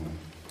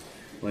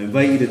Well, I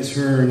invite you to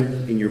turn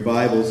in your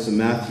Bibles to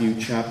Matthew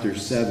chapter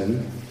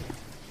 7.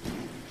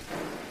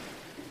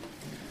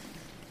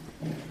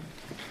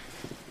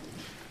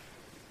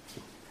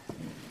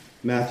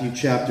 Matthew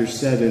chapter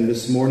 7.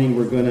 This morning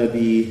we're going to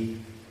be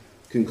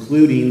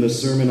concluding the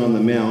Sermon on the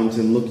Mount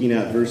and looking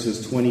at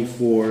verses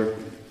 24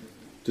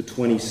 to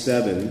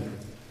 27.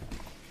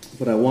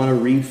 But I want to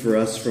read for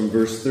us from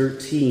verse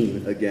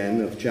 13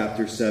 again of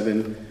chapter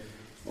 7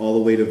 all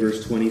the way to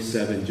verse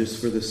 27, just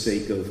for the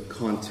sake of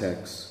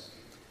context.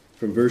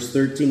 From verse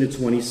 13 to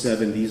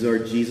 27, these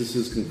are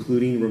Jesus'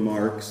 concluding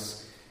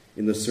remarks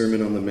in the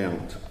Sermon on the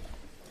Mount.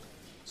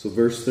 So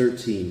verse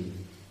 13.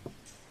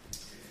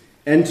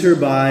 Enter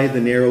by the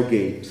narrow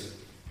gate,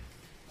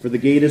 for the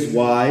gate is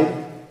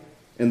wide,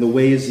 and the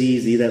way is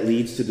easy that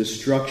leads to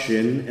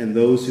destruction, and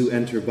those who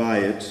enter by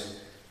it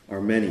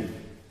are many.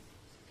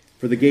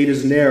 For the gate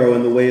is narrow,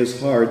 and the way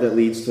is hard that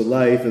leads to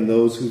life, and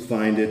those who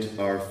find it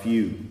are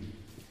few.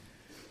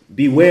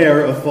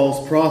 Beware of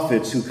false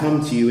prophets who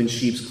come to you in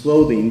sheep's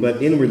clothing,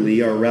 but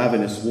inwardly are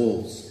ravenous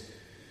wolves.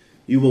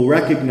 You will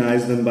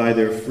recognize them by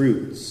their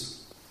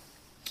fruits.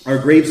 Are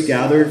grapes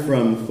gathered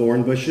from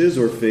thorn bushes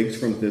or figs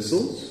from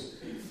thistles?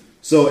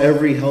 So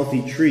every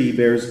healthy tree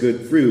bears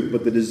good fruit,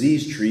 but the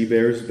diseased tree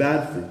bears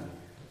bad fruit.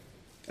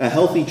 A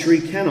healthy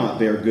tree cannot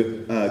bear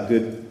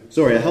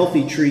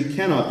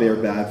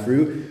bad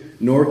fruit,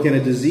 nor can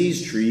a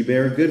diseased tree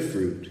bear good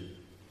fruit.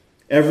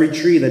 Every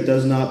tree that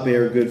does not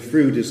bear good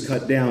fruit is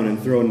cut down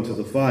and thrown into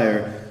the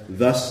fire.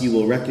 Thus you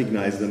will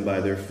recognize them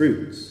by their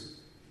fruits.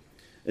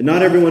 And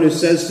not everyone who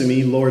says to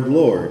me, Lord,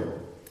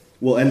 Lord,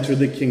 will enter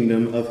the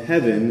kingdom of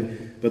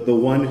heaven, but the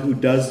one who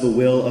does the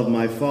will of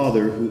my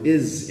Father who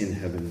is in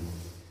heaven.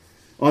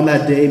 On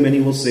that day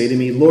many will say to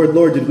me, Lord,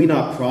 Lord, did we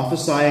not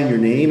prophesy in your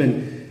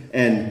name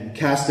and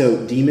cast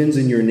out demons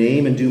in your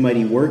name and do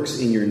mighty works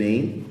in your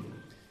name?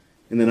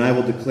 And then I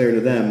will declare to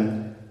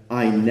them,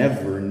 I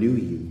never knew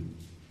you.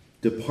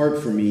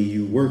 Depart from me,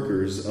 you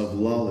workers of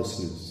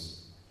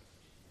lawlessness.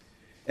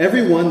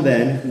 Everyone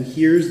then who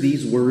hears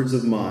these words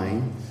of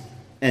mine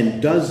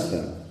and does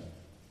them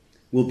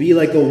will be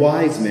like a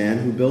wise man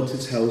who built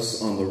his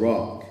house on the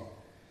rock.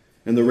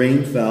 And the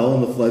rain fell,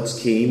 and the floods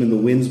came, and the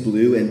winds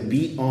blew and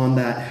beat on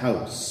that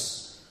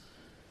house.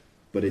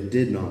 But it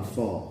did not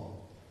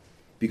fall,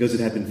 because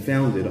it had been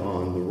founded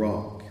on the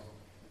rock.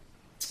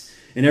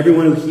 And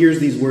everyone who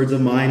hears these words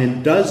of mine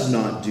and does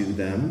not do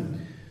them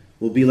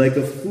will be like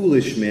a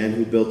foolish man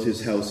who built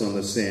his house on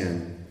the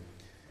sand.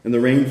 And the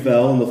rain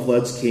fell, and the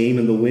floods came,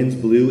 and the winds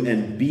blew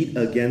and beat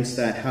against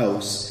that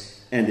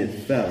house, and it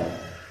fell.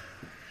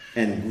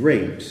 And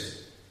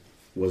great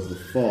was the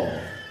fall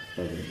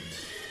of it.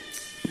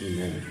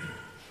 Amen.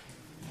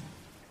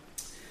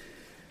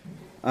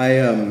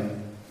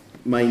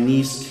 My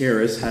niece,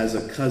 Karis, has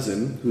a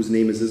cousin whose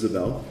name is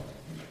Isabel.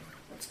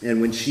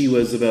 And when she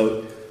was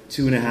about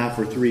 2.5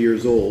 or 3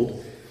 years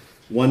old,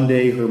 one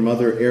day her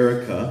mother,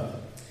 Erica,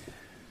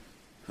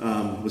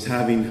 was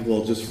having,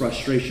 just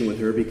frustration with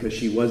her because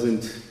she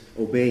wasn't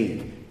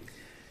obeying.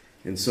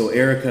 And so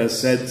Erica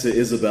said to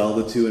Isabel,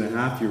 the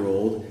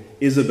 2.5-year-old,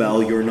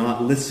 Isabel, you're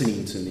not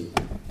listening to me.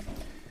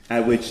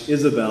 At which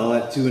Isabel,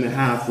 at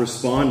 2.5,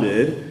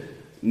 responded,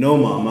 no,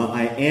 Mama,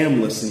 I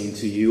am listening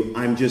to you.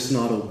 I'm just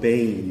not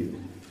obeying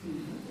you.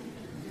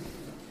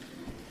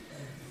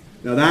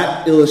 Now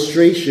that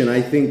illustration,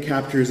 I think,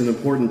 captures an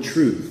important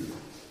truth.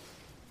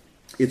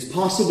 It's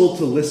possible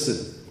to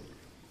listen,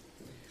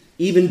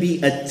 even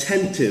be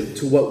attentive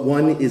to what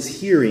one is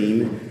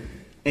hearing,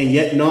 and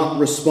yet not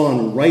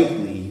respond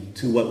rightly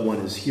to what one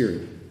is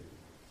hearing.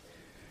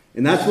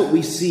 And that's what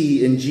we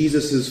see in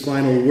Jesus'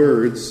 final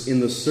words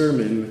in the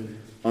Sermon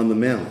on the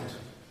Mount.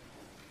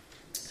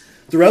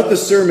 Throughout the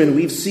sermon,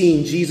 we've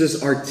seen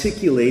Jesus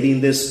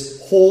articulating this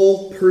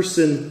whole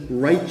person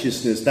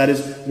righteousness. That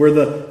is where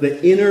the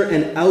inner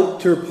and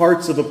outer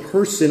parts of a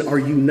person are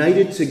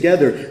united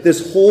together.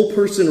 This whole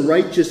person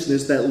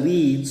righteousness that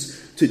leads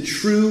to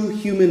true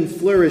human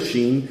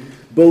flourishing,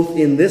 both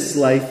in this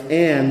life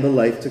and the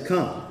life to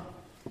come.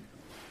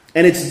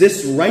 And it's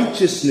this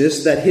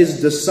righteousness that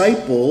his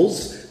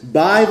disciples,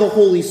 by the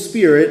Holy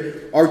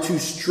Spirit, are to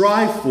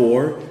strive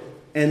for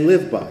and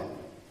live by.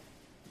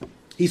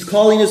 He's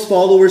calling his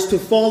followers to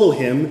follow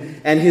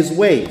him and his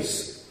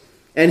ways.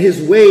 And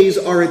his ways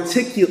are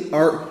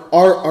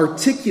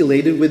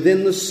articulated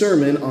within the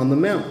Sermon on the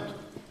Mount.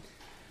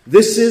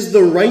 This is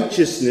the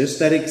righteousness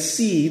that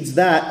exceeds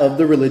that of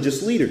the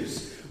religious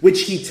leaders,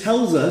 which he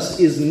tells us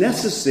is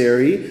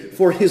necessary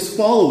for his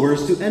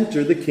followers to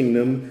enter the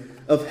kingdom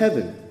of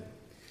heaven.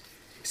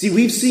 See,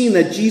 we've seen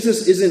that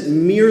Jesus isn't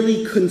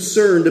merely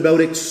concerned about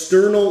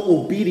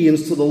external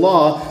obedience to the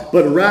law,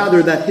 but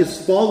rather that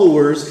his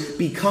followers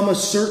become a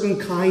certain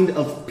kind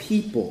of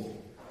people,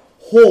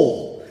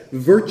 whole,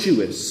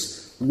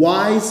 virtuous,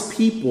 wise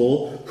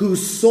people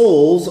whose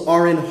souls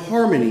are in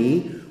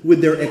harmony with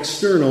their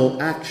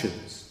external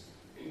actions.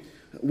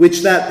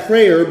 Which that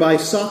prayer by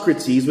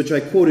Socrates, which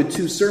I quoted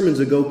 2 sermons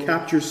ago,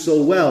 captures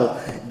so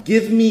well.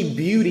 Give me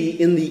beauty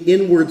in the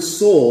inward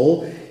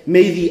soul.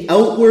 May the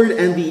outward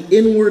and the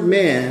inward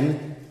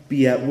man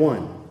be at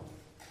one.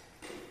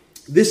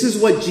 This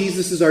is what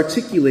Jesus is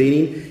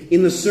articulating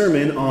in the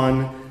Sermon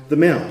on the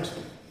Mount.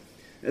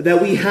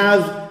 That we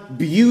have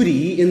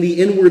beauty in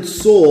the inward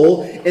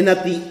soul, and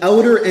that the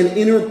outer and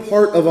inner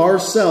part of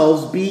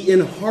ourselves be in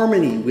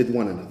harmony with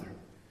one another.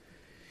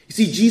 You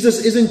see,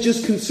 Jesus isn't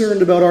just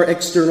concerned about our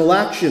external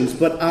actions,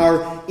 but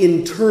our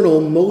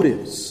internal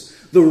motives,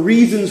 the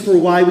reasons for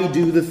why we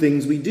do the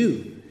things we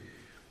do.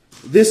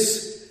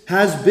 This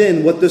has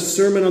been what the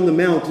Sermon on the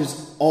Mount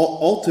is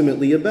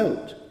ultimately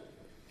about.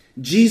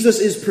 Jesus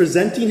is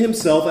presenting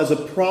himself as a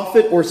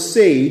prophet or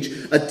sage,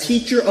 a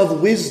teacher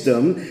of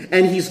wisdom,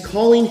 and he's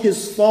calling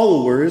his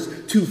followers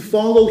to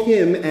follow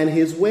him and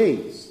his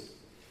ways.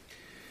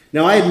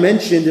 Now, I had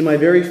mentioned in my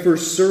very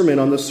first sermon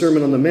on the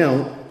Sermon on the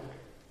Mount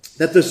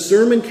that the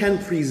sermon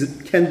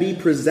can be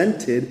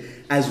presented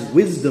as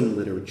wisdom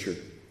literature,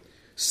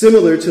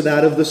 similar to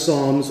that of the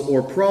Psalms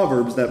or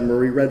Proverbs that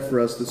Murray read for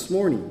us this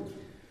morning.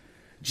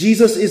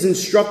 Jesus is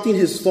instructing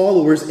his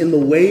followers in the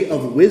way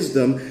of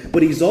wisdom,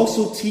 but he's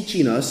also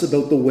teaching us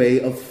about the way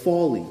of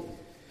folly.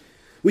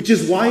 Which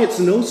is why it's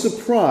no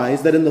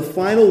surprise that in the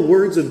final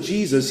words of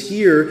Jesus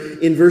here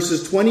in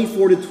verses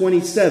 24 to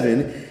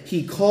 27,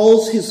 he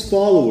calls his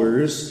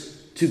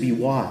followers to be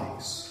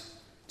wise.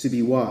 To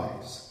be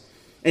wise.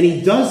 And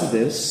he does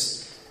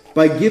this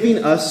by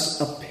giving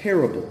us a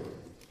parable.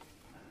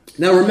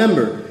 Now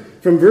remember,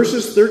 from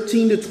verses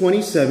 13 to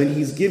 27,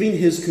 he's giving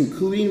his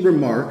concluding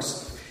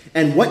remarks.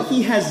 And what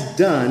he has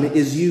done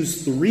is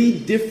use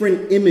 3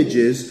 different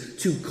images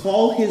to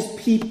call his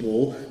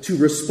people to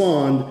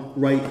respond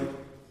rightly.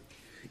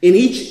 In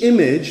each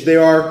image,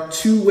 there are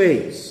 2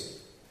 ways.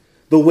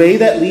 The way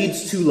that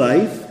leads to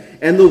life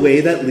and the way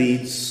that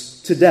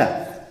leads to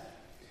death.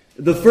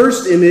 The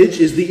first image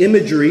is the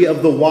imagery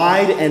of the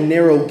wide and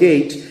narrow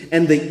gate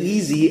and the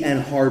easy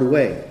and hard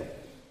way.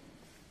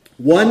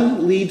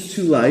 One leads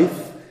to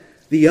life,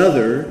 the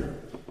other,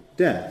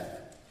 death.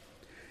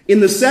 In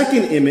the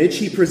second image,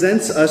 he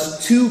presents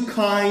us 2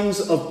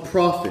 kinds of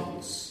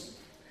prophets.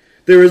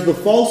 There is the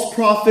false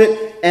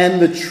prophet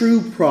and the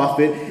true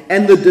prophet,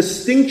 and the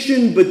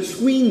distinction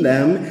between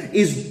them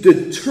is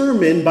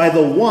determined by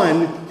the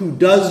one who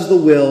does the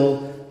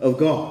will of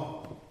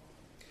God.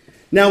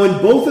 Now,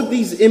 in both of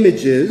these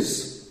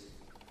images,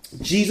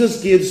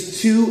 Jesus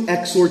gives 2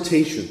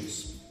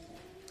 exhortations.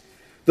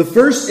 The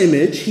first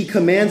image, he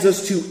commands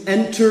us to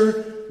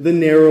enter the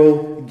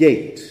narrow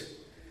gate.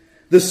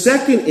 The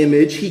second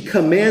image, he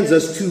commands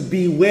us to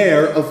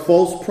beware of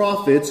false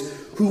prophets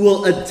who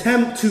will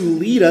attempt to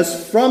lead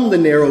us from the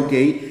narrow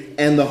gate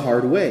and the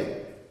hard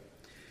way.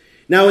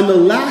 Now, in the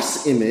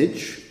last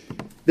image,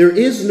 there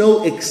is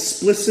no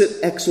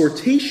explicit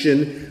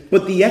exhortation,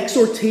 but the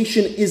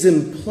exhortation is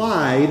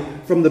implied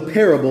from the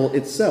parable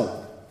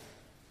itself.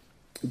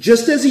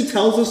 Just as he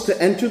tells us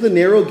to enter the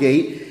narrow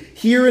gate,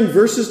 here in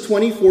verses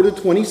 24 to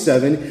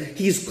 27,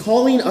 he's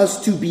calling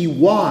us to be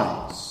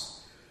wise.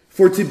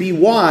 For to be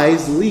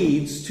wise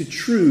leads to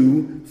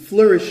true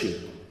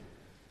flourishing,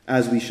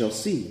 as we shall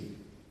see.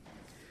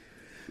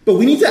 But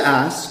we need to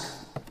ask,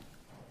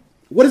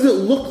 what does it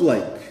look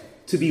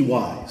like to be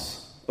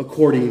wise,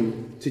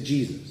 according to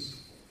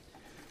Jesus?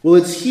 Well,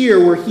 it's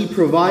here where he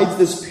provides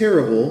this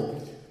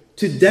parable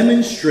to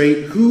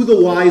demonstrate who the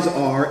wise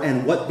are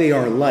and what they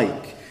are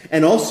like,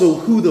 and also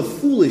who the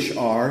foolish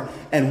are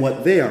and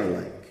what they are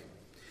like.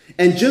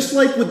 And just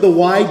like with the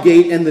wide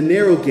gate and the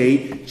narrow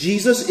gate,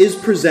 Jesus is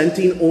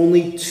presenting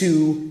only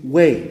 2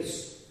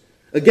 ways.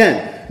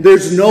 Again,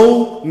 there's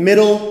no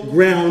middle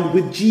ground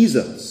with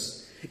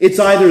Jesus. It's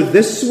either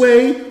this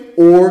way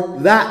or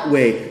that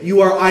way. You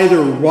are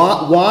either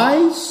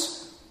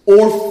wise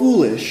or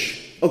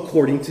foolish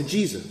according to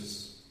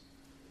Jesus.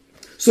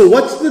 So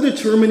what's the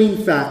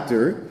determining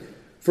factor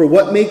for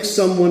what makes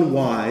someone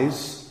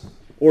wise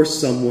or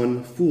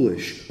someone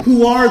foolish?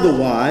 Who are the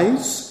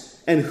wise?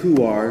 And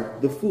who are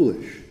the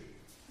foolish?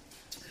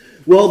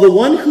 Well, the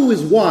one who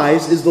is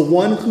wise is the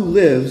one who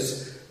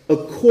lives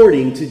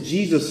according to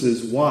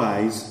Jesus'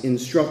 wise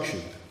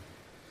instruction.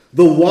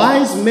 The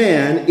wise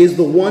man is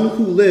the one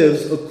who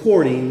lives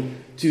according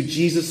to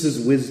Jesus'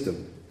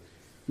 wisdom.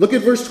 Look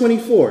at verse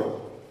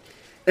 24.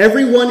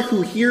 Everyone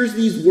who hears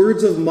these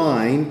words of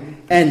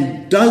mine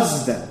and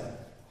does them.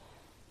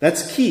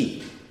 That's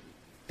key.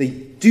 They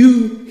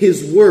do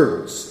his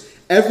words.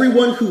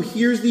 Everyone who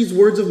hears these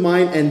words of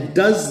mine and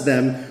does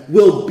them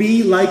will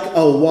be like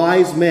a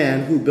wise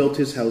man who built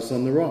his house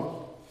on the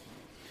rock.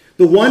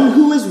 The one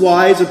who is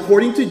wise,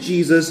 according to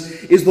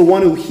Jesus, is the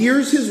one who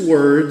hears his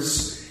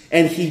words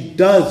and he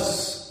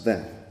does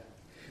them.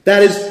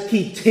 That is,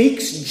 he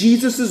takes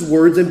Jesus'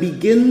 words and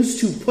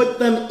begins to put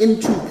them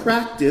into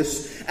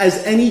practice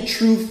as any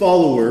true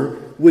follower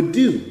would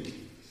do.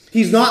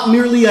 He's not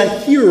merely a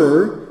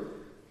hearer,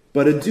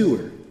 but a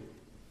doer.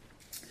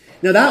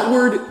 Now that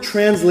word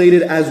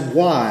translated as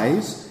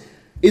wise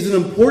is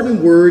an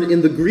important word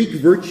in the Greek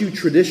virtue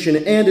tradition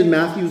and in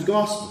Matthew's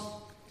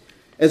gospel.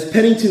 As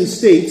Pennington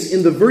states,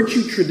 in the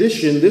virtue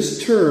tradition,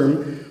 this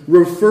term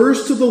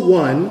refers to the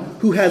one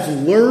who has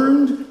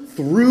learned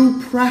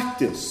through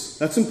practice.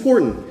 That's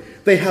important.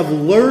 They have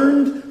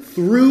learned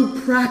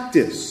through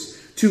practice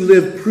to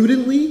live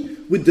prudently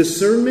with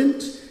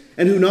discernment,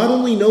 and who not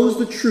only knows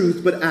the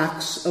truth but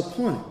acts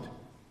upon it.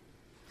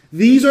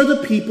 These are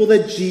the people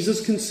that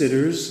Jesus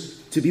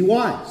considers to be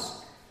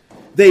wise.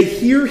 They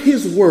hear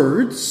his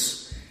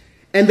words,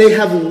 and they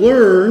have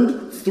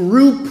learned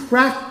through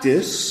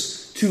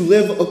practice to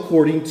live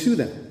according to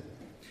them.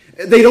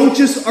 They don't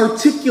just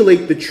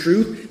articulate the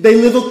truth, they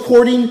live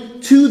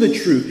according to the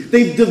truth.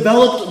 They've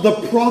developed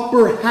the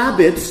proper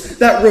habits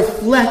that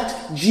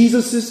reflect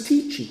Jesus'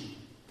 teaching.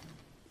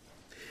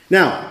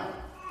 Now,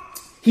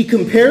 he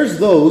compares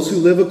those who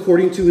live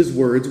according to his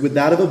words with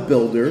that of a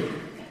builder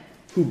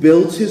who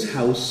builds his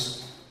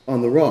house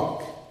on the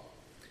rock.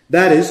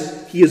 That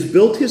is, he has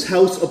built his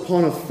house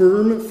upon a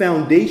firm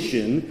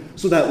foundation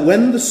so that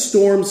when the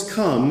storms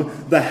come,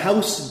 the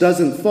house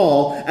doesn't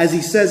fall, as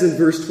he says in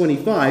verse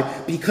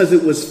 25, because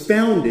it was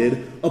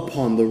founded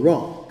upon the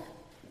rock.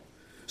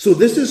 So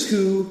this is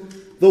who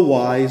the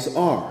wise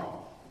are.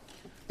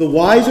 The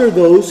wise are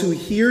those who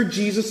hear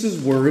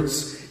Jesus'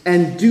 words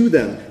and do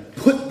them,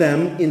 put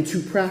them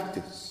into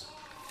practice.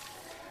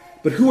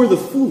 But who are the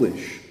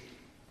foolish?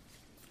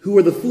 Who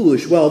are the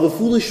foolish? Well, the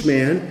foolish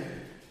man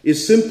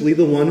is simply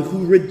the one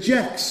who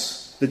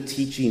rejects the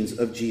teachings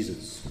of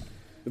Jesus.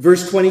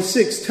 Verse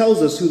 26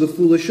 tells us who the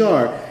foolish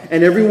are.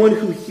 And everyone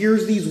who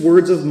hears these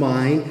words of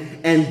mine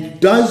and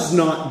does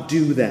not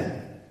do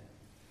them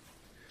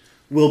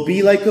will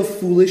be like a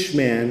foolish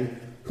man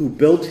who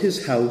built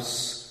his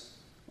house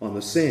on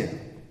the sand.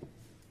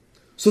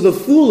 So the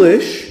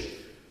foolish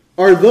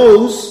are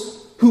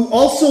those who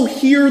also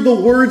hear the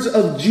words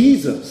of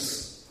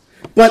Jesus,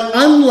 but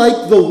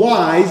unlike the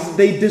wise,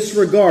 they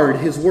disregard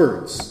his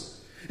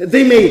words.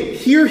 They may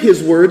hear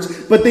his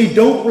words, but they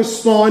don't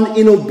respond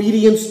in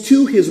obedience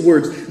to his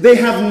words. They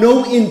have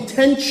no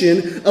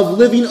intention of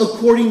living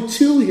according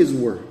to his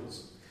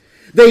words.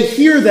 They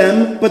hear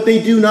them, but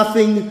they do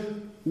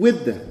nothing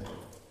with them.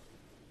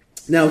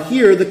 Now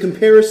here, the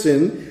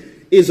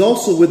comparison is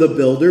also with a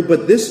builder,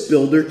 but this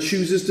builder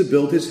chooses to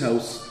build his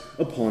house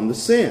upon the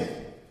sand.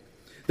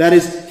 That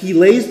is, he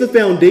lays the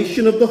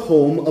foundation of the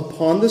home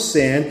upon the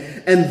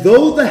sand, and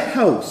though the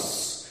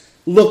house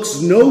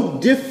looks no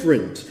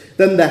different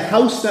than the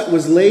house that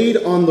was laid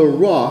on the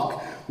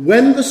rock,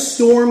 when the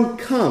storm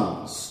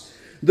comes,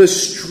 the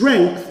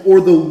strength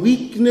or the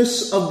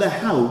weakness of the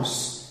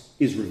house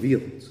is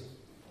revealed.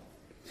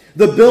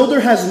 The builder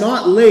has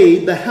not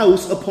laid the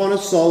house upon a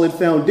solid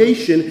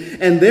foundation,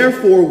 and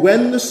therefore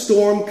when the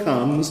storm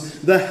comes,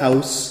 the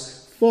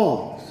house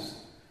falls.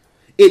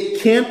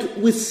 It can't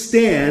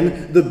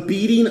withstand the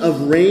beating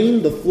of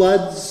rain, the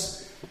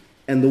floods,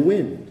 and the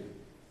wind.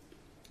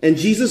 And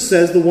Jesus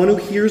says, the one who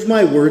hears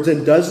my words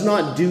and does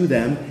not do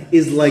them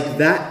is like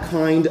that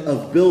kind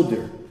of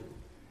builder.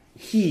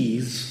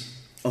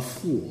 He's a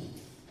fool.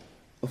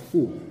 A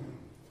fool.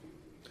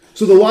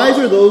 So the wise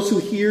are those who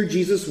hear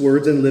Jesus'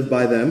 words and live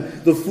by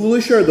them. The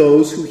foolish are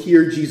those who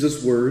hear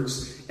Jesus'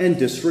 words and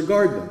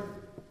disregard them.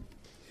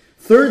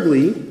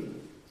 Thirdly,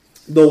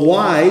 the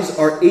wise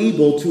are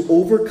able to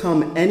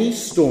overcome any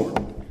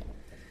storm,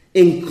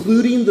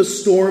 including the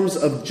storms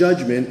of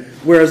judgment,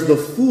 whereas the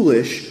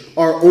foolish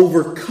are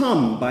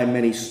overcome by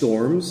many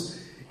storms,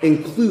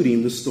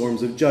 including the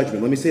storms of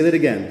judgment. Let me say that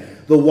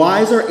again. The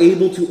wise are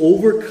able to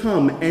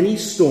overcome any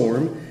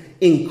storm,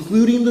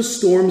 including the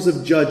storms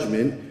of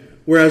judgment,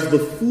 whereas the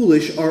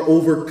foolish are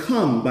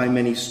overcome by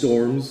many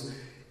storms,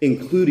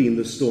 including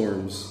the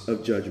storms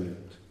of judgment.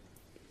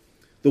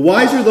 The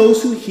wise are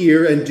those who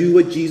hear and do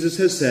what Jesus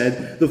has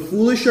said. The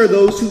foolish are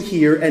those who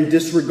hear and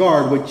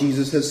disregard what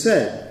Jesus has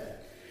said.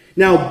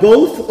 Now,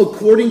 both,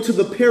 according to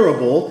the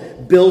parable,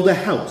 build a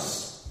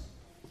house.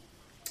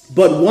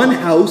 But one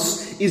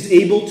house is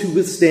able to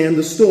withstand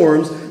the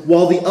storms,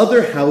 while the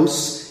other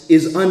house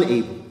is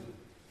unable.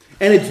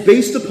 And it's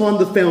based upon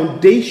the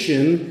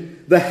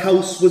foundation the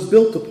house was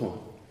built upon.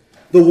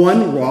 The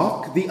one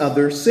rock, the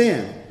other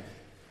sand.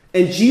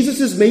 And Jesus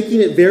is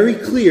making it very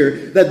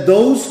clear that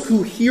those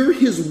who hear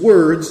his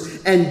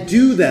words and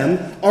do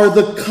them are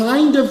the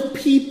kind of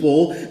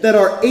people that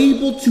are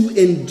able to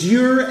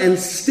endure and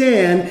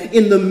stand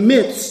in the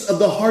midst of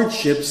the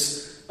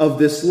hardships of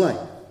this life.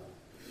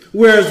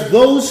 Whereas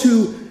those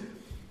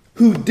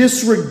who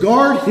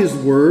disregard his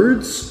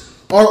words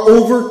are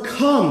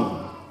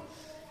overcome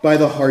by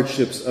the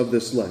hardships of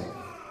this life.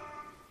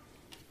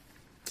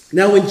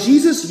 Now, when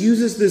Jesus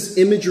uses this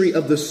imagery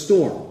of the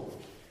storm,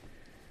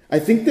 I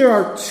think there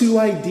are two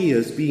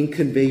ideas being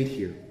conveyed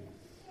here.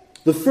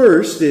 The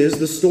first is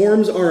the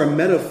storms are a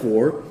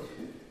metaphor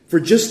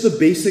for just the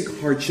basic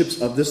hardships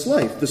of this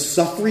life, the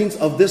sufferings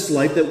of this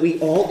life that we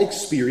all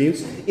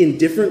experience in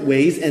different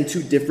ways and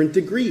to different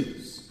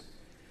degrees.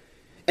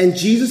 And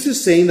Jesus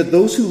is saying that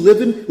those who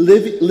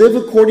live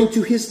according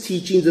to his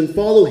teachings and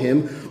follow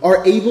him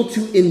are able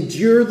to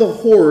endure the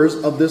horrors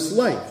of this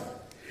life.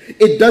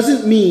 It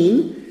doesn't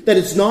mean that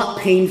it's not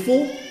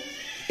painful,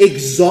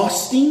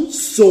 exhausting,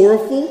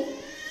 sorrowful,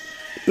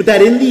 but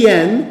that in the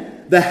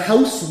end, the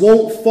house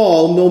won't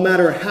fall no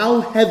matter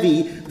how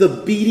heavy the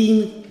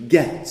beating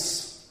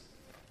gets.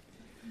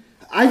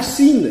 I've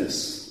seen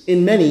this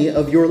in many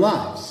of your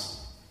lives.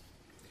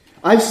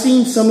 I've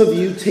seen some of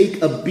you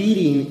take a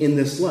beating in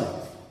this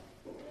life,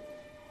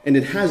 and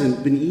it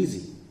hasn't been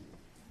easy.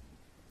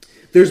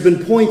 There's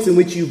been points in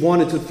which you've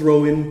wanted to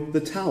throw in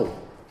the towel,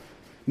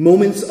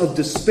 moments of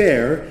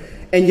despair,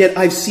 and yet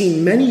I've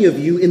seen many of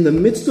you in the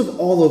midst of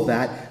all of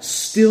that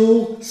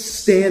still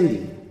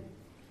standing.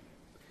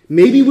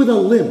 Maybe with a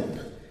limp,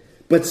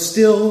 but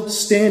still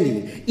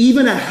standing.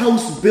 Even a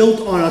house built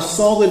on a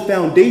solid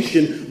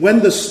foundation, when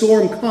the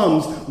storm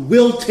comes,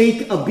 will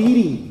take a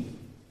beating,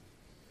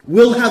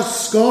 will have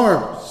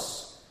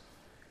scars,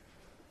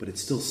 but it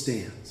still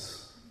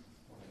stands.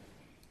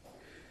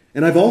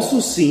 And I've also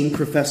seen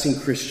professing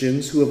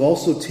Christians who have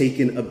also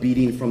taken a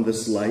beating from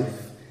this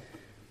life,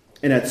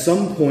 and at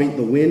some point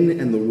the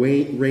wind and the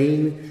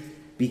rain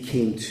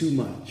became too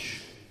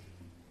much,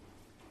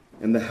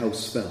 and the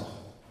house fell.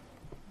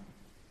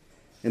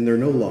 And they're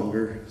no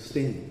longer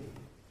standing.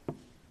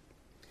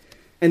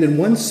 And in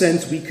one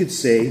sense, we could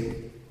say,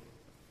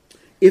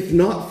 if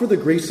not for the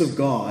grace of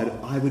God,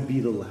 I would be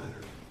the latter.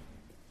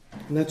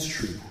 And that's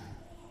true.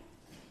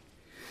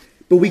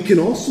 But we can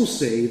also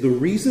say the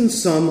reason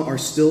some are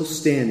still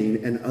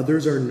standing and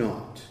others are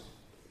not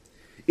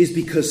is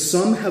because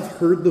some have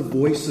heard the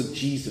voice of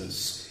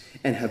Jesus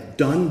and have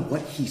done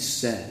what he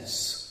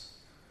says,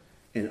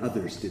 and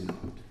others did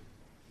not.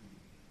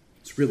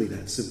 It's really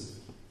that simple.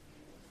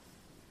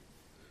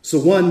 So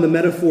one, the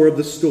metaphor of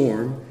the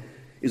storm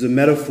is a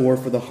metaphor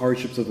for the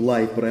hardships of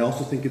life, but I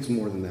also think it's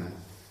more than that.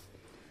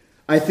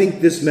 I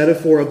think this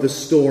metaphor of the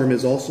storm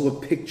is also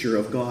a picture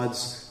of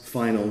God's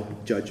final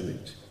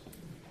judgment.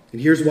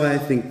 And here's why I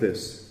think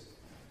this.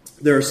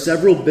 There are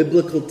several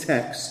biblical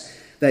texts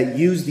that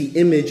use the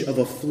image of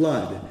a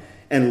flood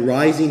and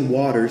rising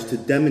waters to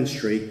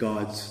demonstrate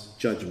God's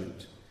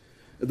judgment.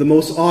 The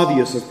most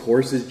obvious, of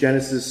course, is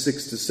Genesis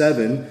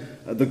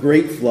 6-7, the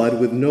great flood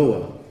with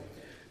Noah.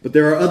 But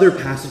there are other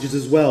passages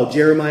as well.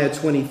 Jeremiah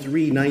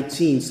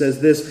 23:19 says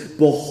this,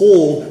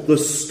 "Behold, the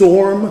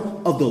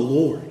storm of the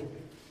Lord.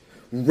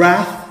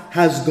 Wrath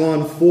has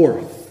gone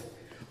forth,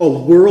 a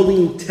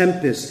whirling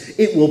tempest.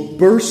 It will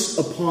burst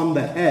upon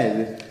the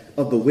head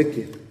of the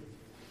wicked."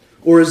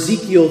 Or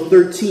Ezekiel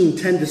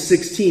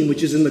 13:10-16,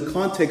 which is in the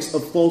context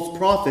of false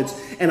prophets.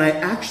 And I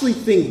actually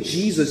think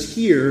Jesus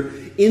here,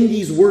 in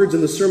these words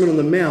in the Sermon on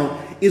the Mount,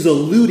 is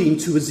alluding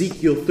to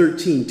Ezekiel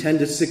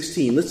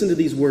 13:10-16. Listen to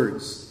these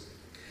words.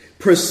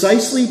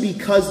 "Precisely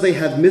because they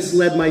have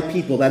misled my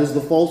people," that is the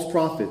false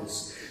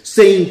prophets,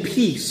 "saying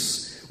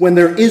peace when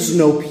there is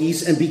no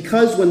peace, and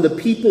because when the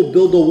people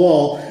build a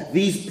wall,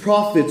 these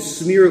prophets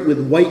smear it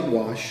with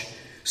whitewash,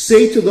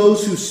 say to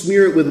those who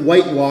smear it with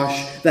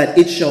whitewash that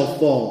it shall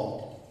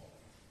fall.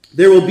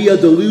 There will be a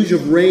deluge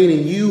of rain,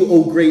 and you,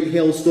 O great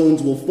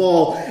hailstones, will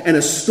fall, and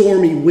a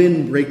stormy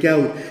wind break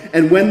out.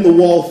 And when the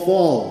wall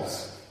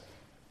falls,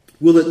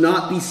 will it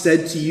not be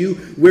said to you,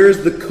 where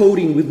is the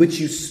coating with which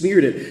you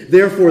smeared it?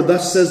 Therefore,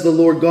 thus says the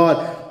Lord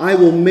God, I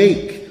will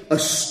make a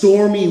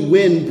stormy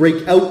wind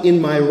break out in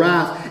my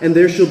wrath, and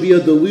there shall be a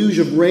deluge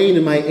of rain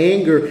in my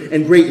anger,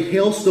 and great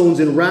hailstones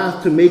in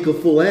wrath to make a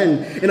full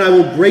end. And I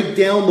will break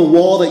down the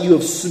wall that you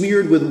have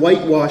smeared with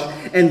whitewash,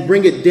 and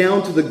bring it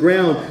down to the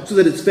ground, so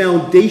that its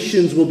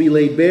foundations will be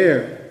laid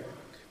bare.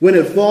 When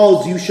it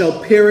falls, you shall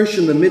perish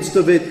in the midst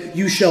of it.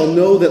 You shall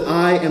know that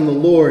I am the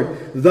Lord.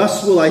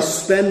 Thus will I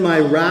spend my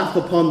wrath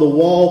upon the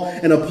wall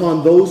and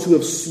upon those who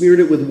have smeared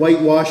it with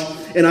whitewash.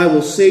 And I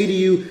will say to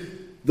you,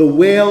 the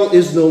wall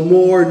is no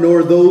more,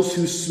 nor those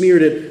who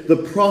smeared it. The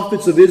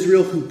prophets of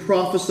Israel who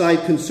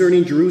prophesied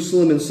concerning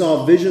Jerusalem and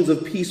saw visions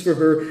of peace for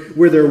her,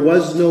 where there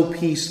was no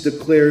peace,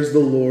 declares the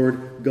Lord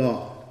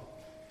God."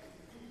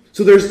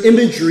 So there's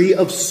imagery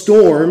of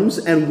storms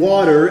and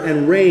water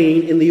and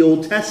rain in the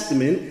Old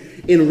Testament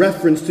in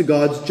reference to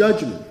God's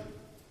judgment.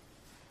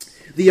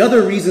 The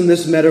other reason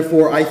this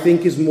metaphor, I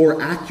think, is more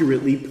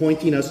accurately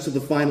pointing us to the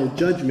final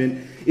judgment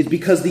is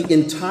because the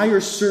entire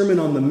Sermon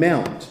on the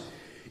Mount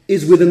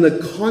is within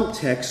the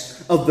context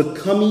of the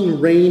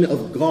coming reign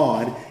of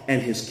God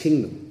and his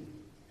kingdom.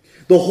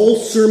 The whole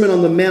Sermon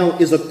on the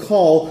Mount is a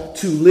call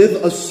to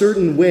live a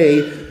certain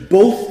way,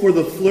 both for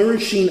the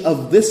flourishing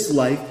of this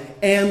life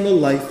and the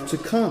life to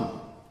come.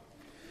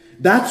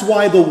 That's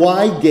why the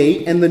wide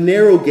gate and the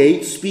narrow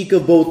gate speak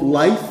of both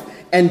life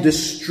and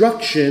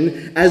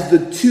destruction as the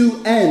two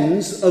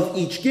ends of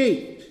each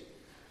gate.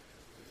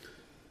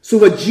 So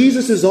what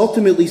Jesus is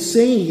ultimately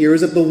saying here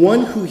is that the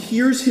one who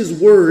hears his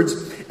words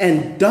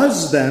and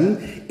does them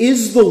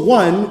is the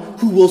one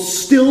who will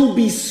still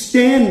be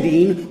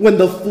standing when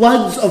the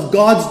floods of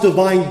God's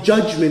divine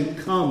judgment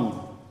come.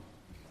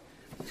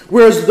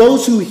 Whereas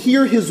those who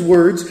hear his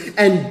words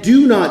and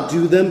do not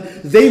do them,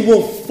 they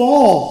will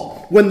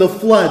fall when the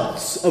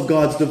floods of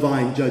God's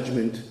divine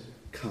judgment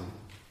come.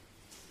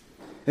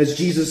 As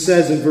Jesus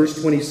says in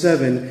verse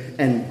 27,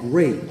 and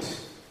great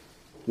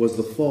was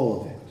the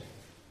fall of it.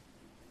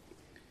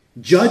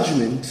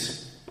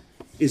 Judgment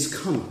is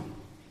coming.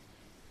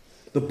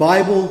 The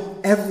Bible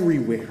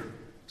everywhere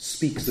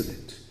speaks of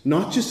it,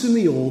 not just in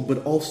the Old,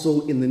 but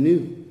also in the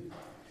New.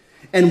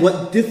 And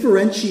what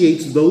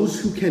differentiates those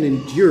who can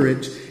endure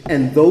it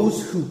and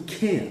those who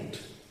can't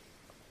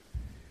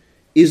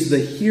is the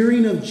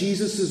hearing of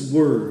Jesus'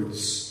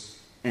 words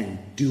and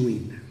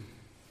doing them.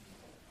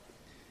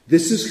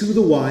 This is who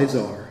the wise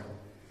are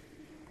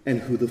and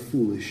who the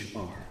foolish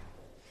are.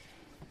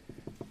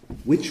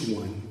 Which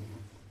one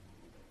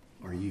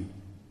are you?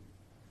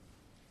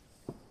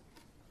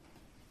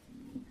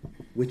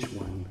 Which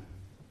one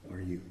are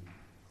you?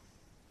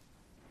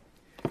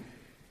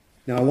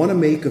 Now, I want to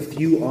make a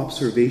few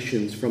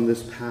observations from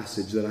this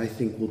passage that I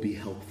think will be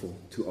helpful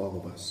to all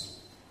of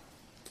us.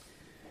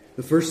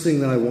 The first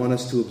thing that I want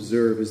us to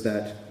observe is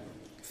that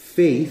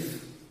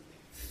faith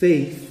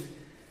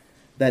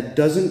that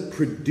doesn't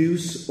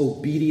produce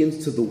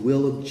obedience to the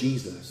will of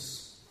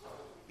Jesus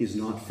is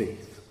not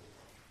faith.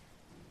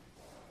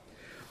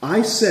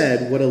 I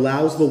said what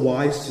allows the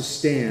wise to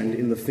stand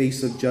in the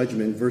face of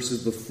judgment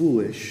versus the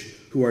foolish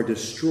who are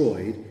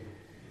destroyed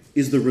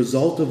is the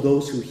result of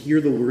those who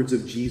hear the words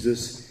of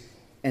Jesus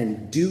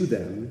and do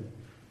them,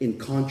 in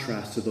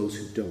contrast to those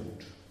who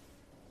don't.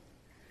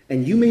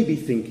 And you may be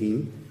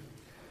thinking,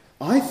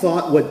 I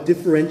thought what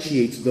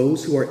differentiates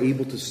those who are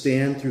able to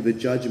stand through the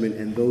judgment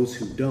and those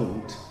who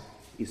don't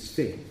is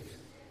faith.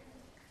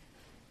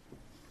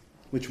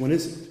 Which one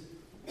is it?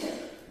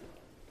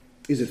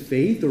 Is it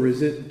faith or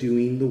is it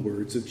doing the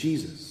words of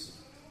Jesus?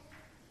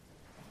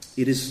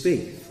 It is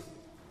faith.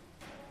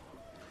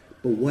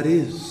 But what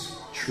is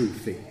true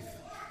faith?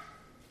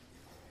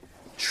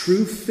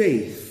 True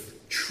faith,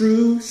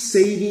 true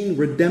saving,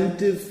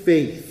 redemptive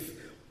faith,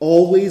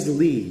 always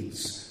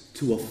leads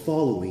to a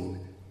following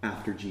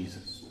after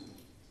Jesus.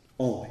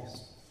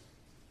 Always.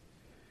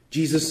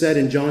 Jesus said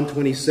in John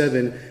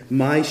 27,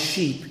 "My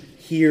sheep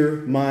hear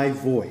my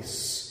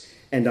voice,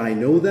 and I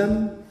know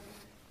them,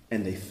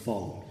 and they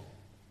follow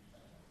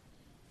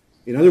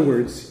me." In other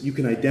words, you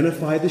can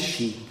identify the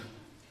sheep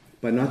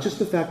by not just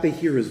the fact they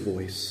hear his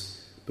voice,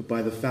 but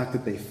by the fact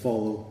that they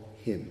follow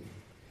him.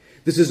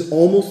 This is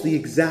almost the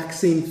exact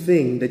same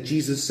thing that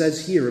Jesus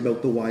says here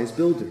about the wise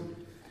builder.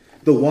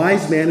 The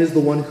wise man is the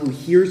one who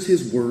hears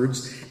his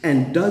words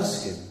and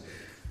does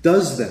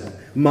them.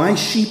 My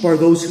sheep are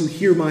those who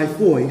hear my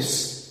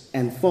voice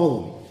and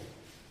follow me.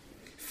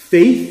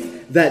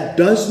 Faith that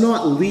does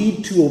not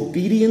lead to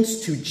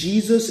obedience to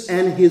Jesus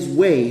and his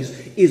ways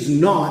is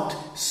not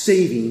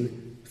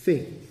saving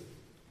faith.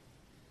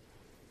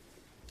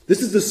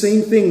 This is the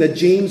same thing that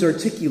James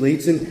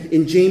articulates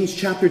in James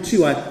chapter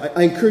 2.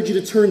 I encourage you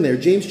to turn there.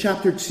 James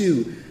chapter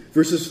 2,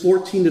 verses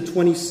 14 to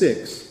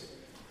 26.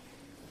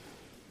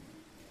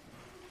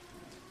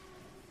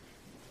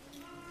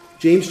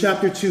 James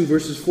chapter 2,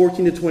 verses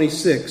 14 to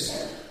 26.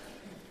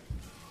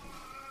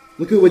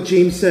 Look at what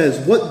James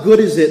says. "What good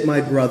is it,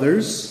 my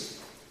brothers,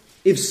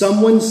 if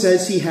someone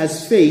says he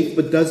has faith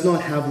but does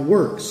not have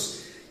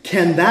works?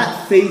 Can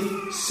that faith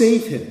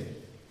save him?"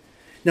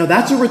 Now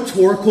that's a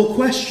rhetorical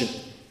question.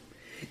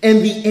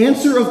 And the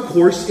answer, of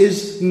course,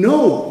 is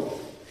no.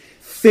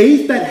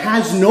 Faith that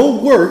has no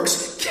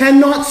works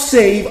cannot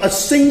save a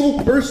single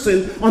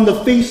person on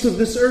the face of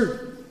this earth.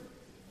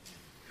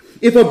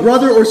 If a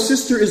brother or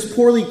sister is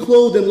poorly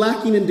clothed and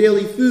lacking in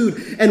daily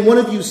food, and one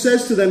of you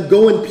says to them,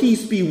 "Go in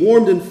peace, be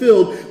warmed and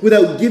filled,"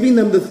 without giving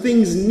them the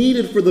things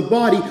needed for the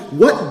body,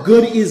 what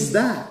good is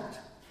that?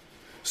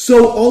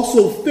 So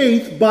also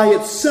faith by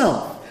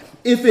itself,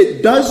 if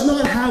it does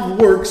not have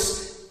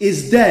works,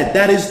 is dead.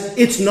 That is,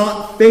 it's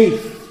not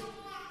faith.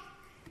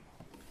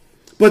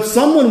 But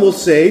someone will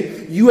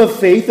say, "You have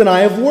faith and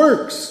I have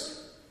works.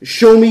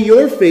 Show me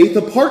your faith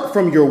apart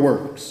from your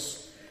works,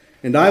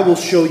 and I will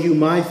show you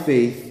my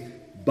faith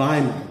by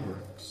my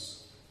works.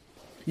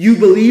 You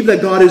believe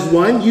that God is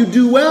one, you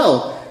do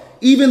well.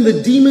 Even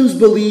the demons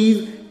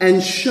believe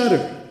and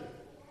shudder."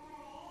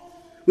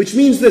 Which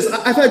means this.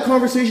 I've had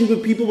conversations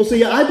with people who will say,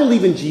 "Yeah, I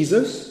believe in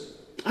Jesus.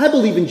 I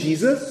believe in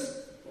Jesus."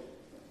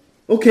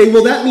 Okay,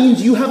 well that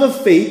means you have a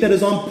faith that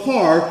is on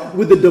par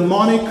with the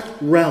demonic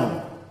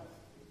realm.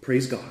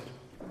 Praise God.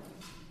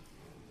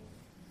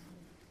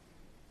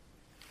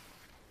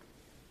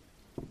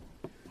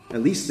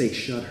 At least they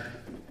shudder.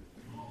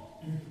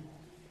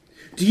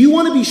 Do you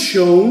want to be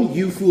shown,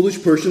 you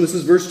foolish person, this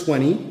is verse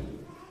 20,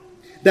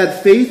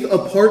 that faith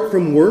apart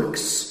from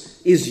works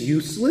is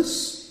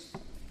useless?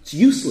 It's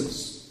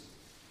useless.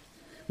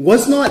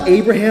 Was not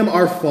Abraham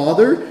our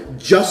father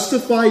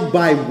justified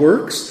by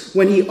works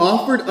when he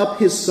offered up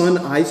his son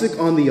Isaac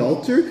on the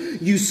altar?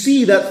 You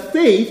see that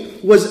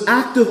faith was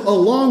active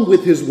along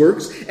with his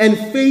works, and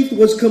faith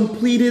was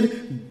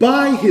completed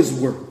by his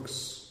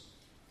works.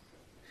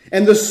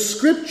 And the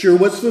scripture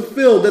was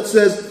fulfilled that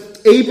says,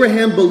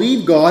 Abraham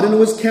believed God, and it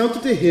was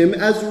counted to him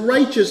as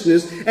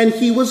righteousness, and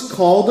he was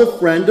called a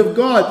friend of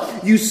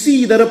God. You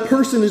see that a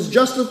person is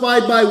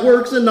justified by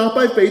works and not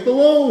by faith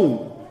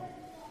alone.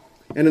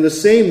 And in the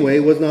same way,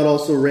 was not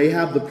also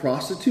Rahab the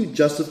prostitute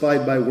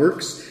justified by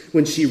works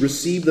when she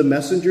received the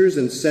messengers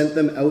and sent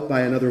them out by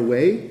another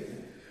way?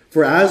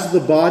 For as the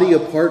body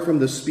apart from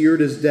the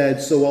spirit is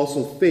dead, so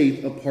also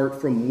faith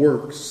apart from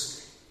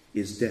works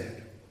is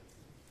dead.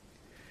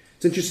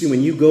 It's interesting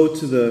when you go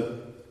to the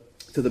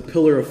to the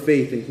pillar of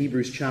faith in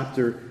Hebrews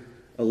chapter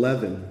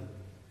 11.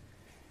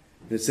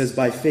 And it says,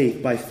 by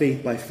faith, by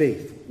faith, by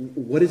faith.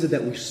 What is it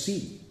that we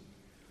see?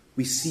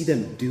 We see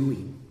them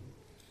doing.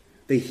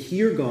 They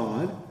hear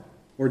God,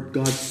 or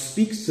God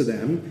speaks to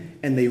them,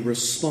 and they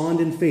respond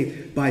in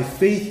faith. By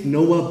faith,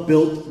 Noah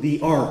built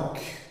the ark.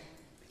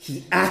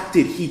 He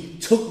acted. He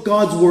took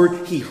God's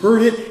word, he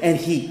heard it, and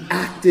he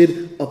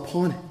acted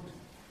upon it.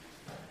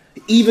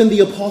 Even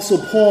the Apostle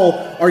Paul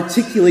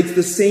articulates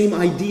the same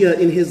idea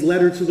in his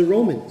letter to the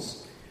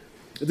Romans.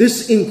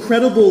 This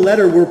incredible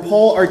letter where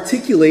Paul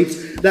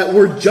articulates that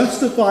we're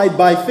justified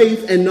by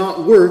faith and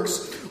not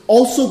works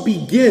also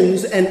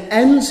begins and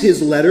ends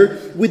his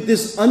letter with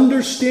this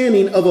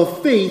understanding of a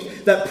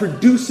faith that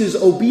produces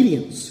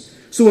obedience.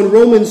 So in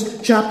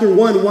Romans chapter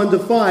 1, 1 to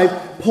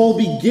 5, Paul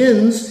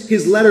begins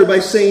his letter by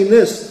saying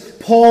this: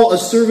 Paul, a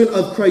servant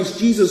of Christ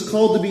Jesus,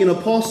 called to be an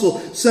apostle,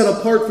 set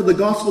apart for the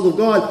gospel of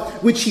God,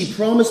 which he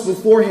promised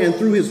beforehand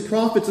through his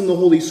prophets in the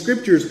Holy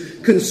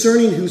Scriptures,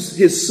 concerning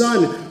his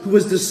son, who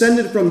was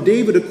descended from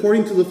David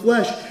according to the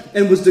flesh,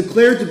 and was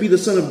declared to be the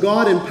Son of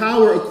God in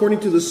power according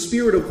to the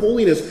Spirit of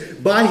holiness,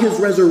 by his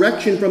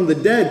resurrection from the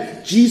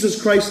dead, Jesus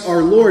Christ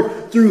our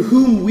Lord, through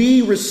whom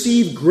we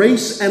receive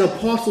grace and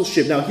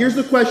apostleship. Now here's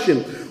the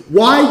question: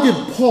 why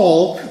did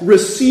Paul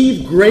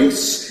receive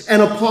grace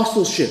and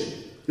apostleship?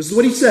 This is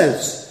what he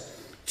says: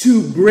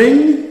 to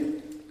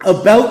bring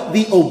about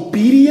the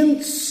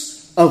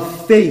obedience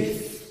of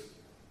faith.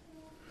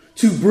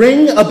 To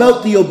bring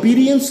about the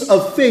obedience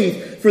of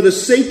faith for the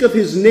sake of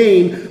his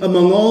name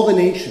among all the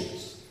nations.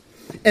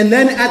 And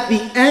then at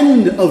the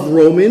end of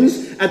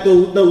Romans, at the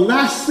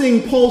last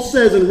thing Paul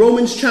says in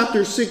Romans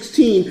chapter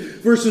 16,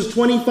 verses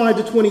 25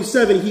 to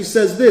 27, he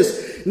says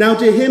this: Now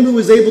to him who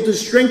is able to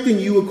strengthen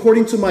you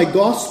according to my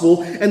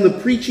gospel and the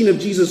preaching of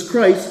Jesus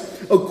Christ,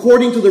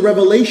 according to the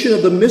revelation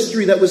of the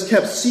mystery that was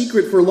kept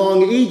secret for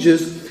long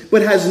ages,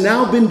 but has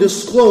now been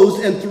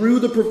disclosed, and through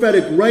the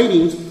prophetic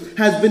writings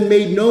has been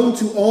made known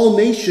to all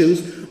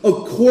nations,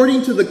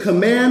 according to the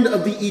command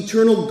of the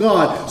eternal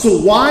God.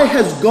 So why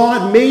has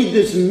God made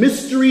this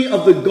mystery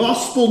of the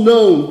gospel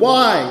known?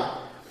 Why?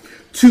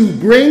 To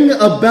bring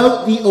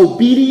about the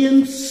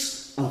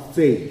obedience of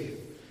faith.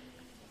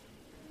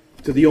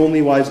 To the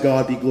only wise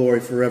God be glory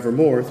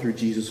forevermore through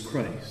Jesus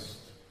Christ.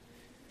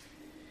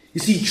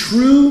 You see,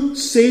 true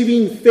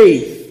saving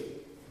faith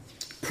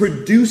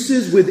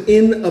produces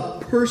within a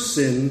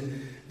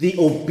person the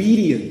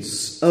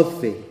obedience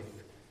of faith.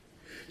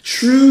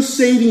 True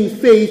saving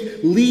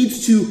faith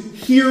leads to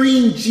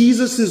hearing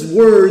Jesus'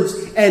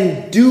 words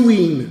and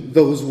doing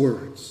those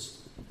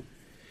words.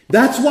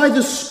 That's why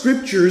the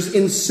scriptures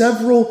in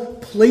several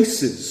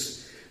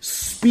places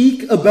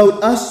speak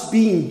about us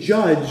being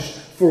judged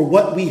for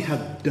what we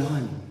have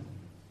done.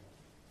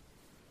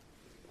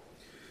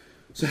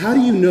 So how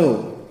do you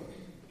know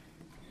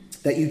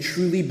that you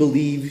truly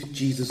believe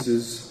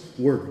Jesus'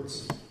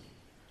 words?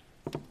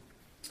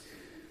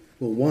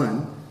 Well,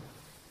 one,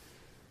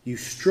 you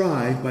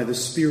strive by the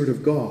Spirit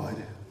of God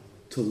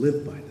to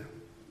live by them.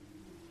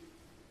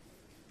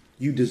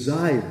 You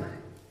desire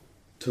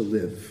to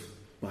live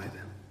by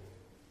them.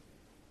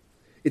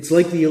 It's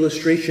like the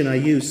illustration I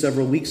used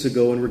several weeks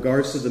ago in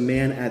regards to the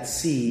man at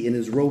sea in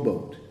his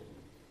rowboat.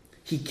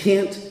 He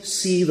can't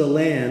see the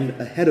land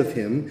ahead of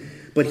him,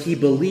 but he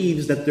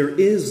believes that there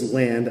is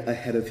land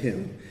ahead of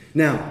him.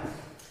 Now,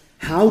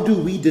 how do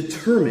we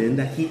determine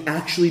that he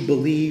actually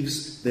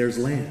believes there's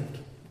land?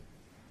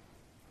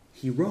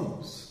 He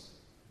rows.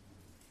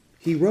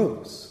 He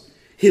rows.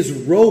 His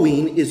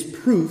rowing is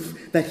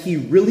proof that he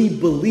really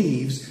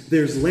believes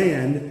there's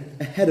land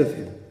ahead of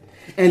him.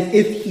 And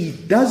if he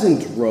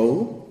doesn't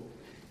row,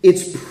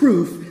 it's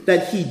proof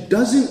that he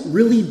doesn't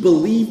really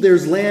believe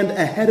there's land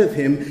ahead of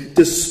him,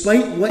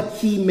 despite what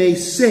he may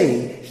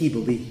say he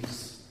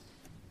believes.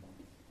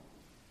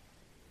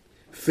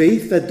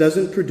 Faith that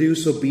doesn't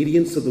produce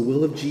obedience to the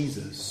will of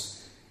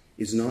Jesus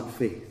is not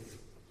faith.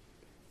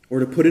 Or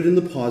to put it in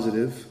the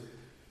positive,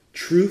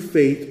 true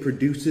faith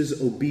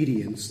produces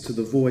obedience to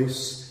the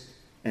voice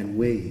and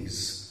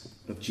ways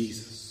of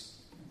Jesus.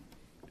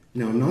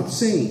 Now, I'm not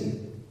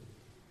saying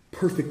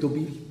perfect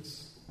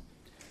obedience.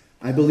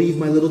 I believe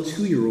my little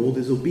 2-year-old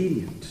is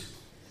obedient,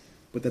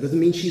 but that doesn't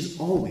mean she's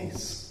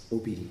always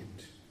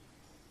obedient.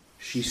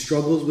 She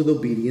struggles with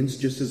obedience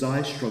just as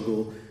I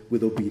struggle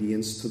with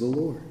obedience to the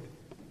Lord.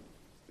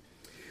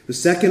 The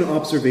second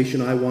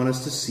observation I want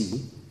us to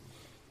see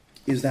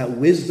is that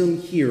wisdom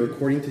here,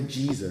 according to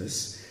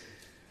Jesus,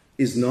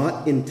 is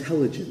not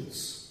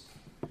intelligence,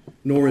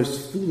 nor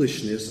is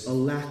foolishness a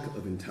lack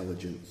of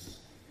intelligence.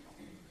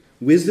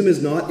 Wisdom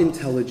is not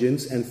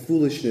intelligence, and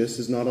foolishness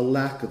is not a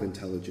lack of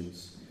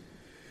intelligence.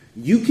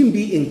 You can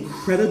be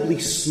incredibly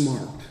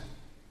smart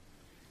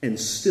and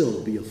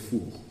still be a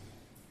fool.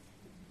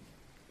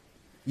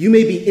 You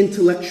may be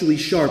intellectually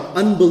sharp,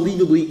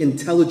 unbelievably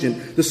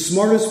intelligent, the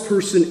smartest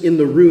person in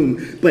the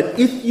room, but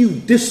if you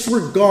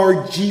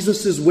disregard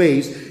Jesus'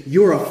 ways,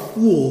 you're a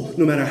fool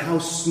no matter how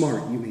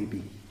smart you may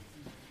be.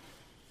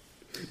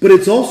 But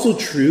it's also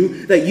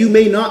true that you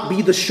may not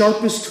be the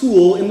sharpest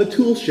tool in the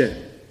tool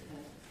shed.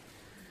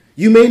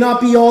 You may not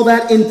be all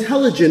that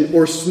intelligent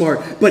or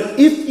smart, but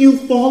if you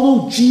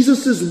follow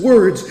Jesus'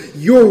 words,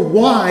 you're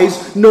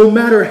wise no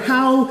matter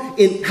how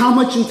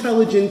much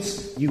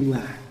intelligence you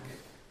lack.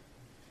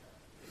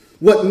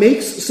 What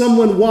makes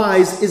someone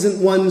wise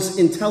isn't one's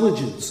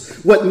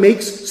intelligence. What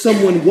makes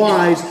someone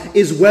wise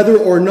is whether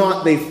or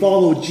not they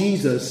follow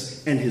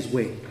Jesus and his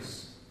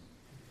ways.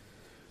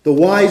 The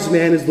wise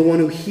man is the one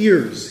who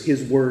hears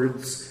his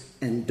words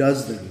and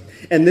does them.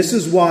 And this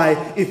is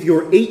why if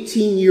you're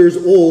 18 years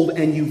old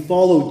and you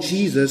follow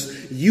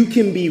Jesus, you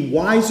can be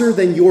wiser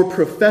than your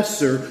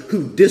professor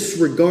who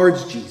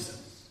disregards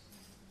Jesus.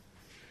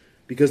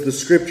 Because the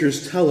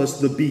scriptures tell us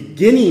the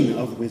beginning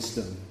of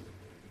wisdom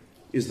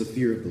is the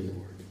fear of the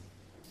Lord.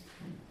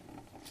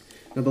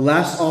 Now, the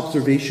last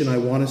observation I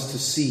want us to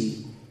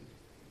see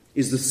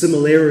is the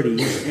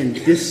similarities and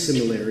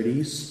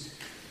dissimilarities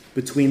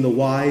between the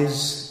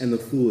wise and the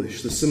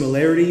foolish. The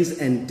similarities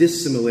and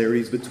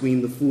dissimilarities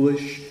between the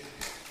foolish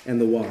and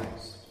the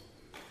wise.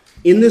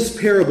 In this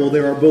parable,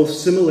 there are both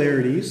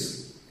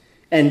similarities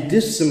and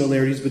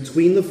dissimilarities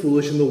between the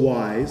foolish and the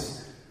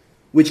wise,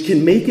 which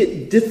can make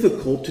it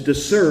difficult to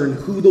discern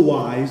who the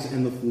wise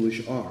and the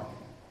foolish are.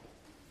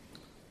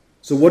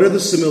 So what are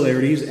the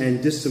similarities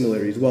and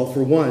dissimilarities? Well,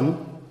 for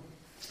one,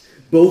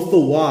 both the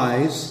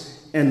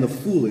wise and the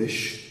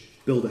foolish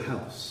build a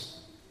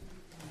house.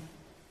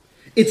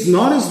 It's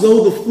not as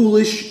though the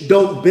foolish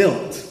don't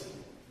build.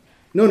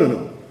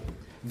 No.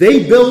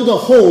 They build a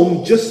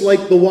home just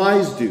like the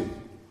wise do.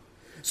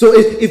 So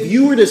if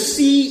you were to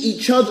see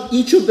each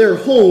of their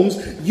homes,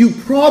 you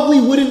probably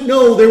wouldn't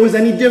know there was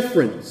any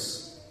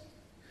difference.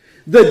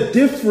 The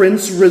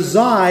difference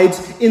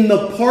resides in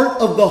the part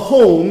of the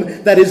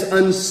home that is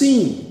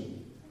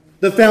unseen,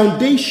 the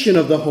foundation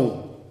of the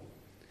home.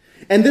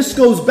 And this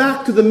goes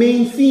back to the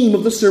main theme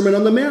of the Sermon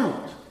on the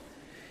Mount.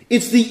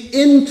 It's the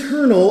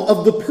internal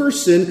of the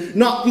person,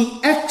 not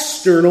the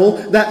external,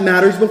 that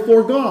matters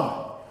before God.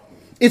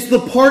 It's the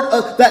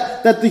part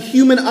that the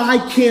human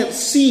eye can't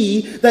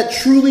see that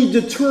truly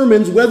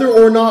determines whether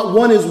or not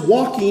one is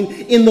walking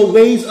in the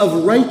ways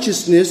of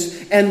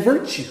righteousness and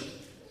virtue.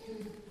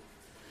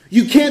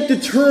 You can't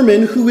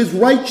determine who is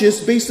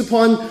righteous based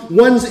upon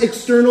one's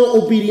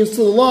external obedience to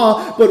the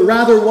law, but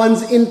rather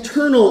one's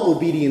internal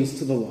obedience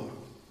to the law.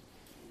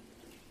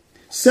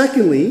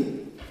 Secondly,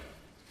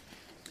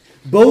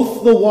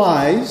 both the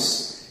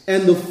wise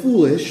and the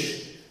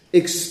foolish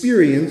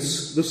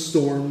experience the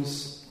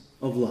storms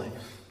of life.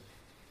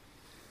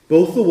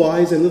 Both the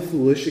wise and the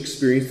foolish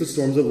experience the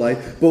storms of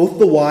life. Both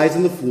the wise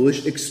and the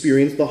foolish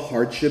experience the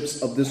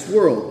hardships of this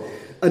world.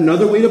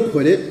 Another way to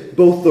put it,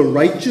 both the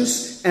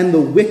righteous and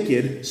the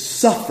wicked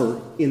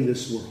suffer in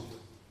this world.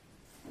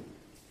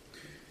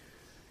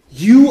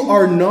 You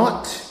are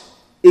not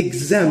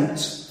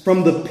exempt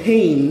from the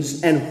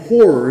pains and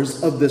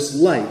horrors of this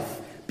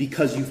life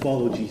because you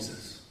follow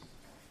Jesus.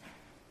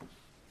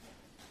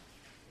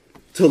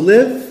 To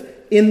live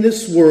in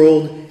this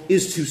world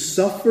is to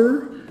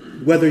suffer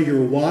whether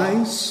you're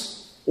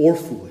wise or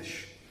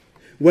foolish,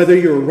 whether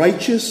you're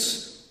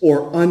righteous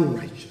or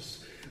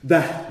unrighteous.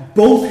 That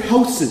both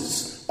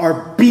houses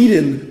are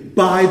beaten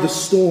by the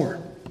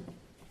storm.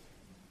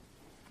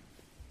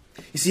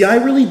 You see, I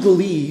really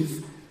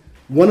believe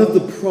one of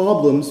the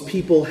problems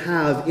people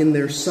have in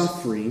their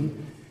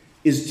suffering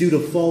is due to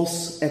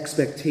false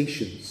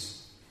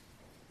expectations.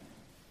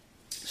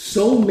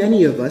 So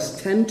many of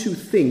us tend to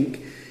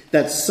think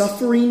that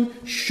suffering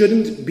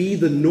shouldn't be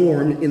the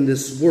norm in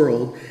this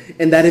world,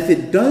 and that if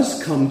it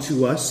does come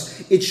to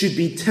us, it should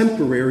be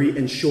temporary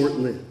and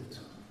short-lived.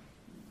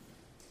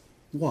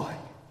 Why?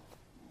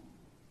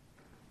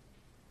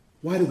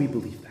 Why do we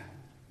believe that?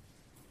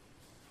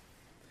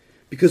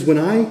 Because when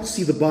I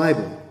see the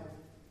Bible,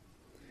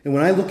 and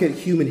when I look at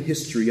human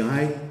history,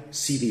 I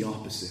see the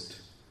opposite.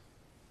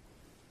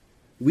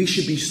 We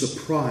should be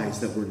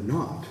surprised that we're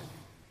not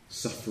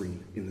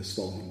suffering in this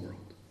fallen world.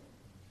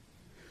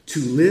 To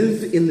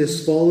live in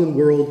this fallen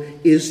world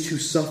is to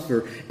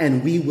suffer,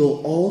 and we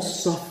will all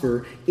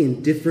suffer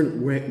in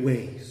different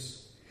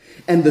ways.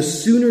 And the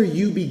sooner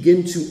you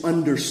begin to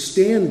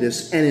understand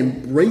this and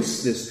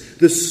embrace this,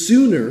 the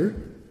sooner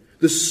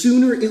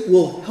it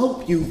will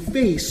help you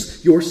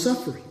face your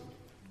suffering.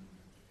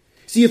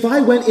 See, if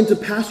I went into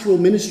pastoral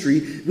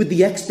ministry with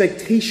the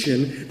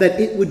expectation that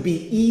it would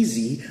be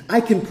easy,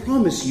 I can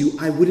promise you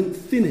I wouldn't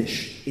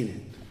finish in it.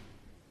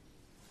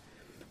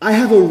 I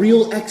have a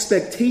real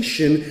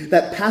expectation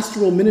that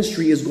pastoral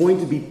ministry is going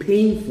to be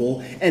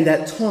painful and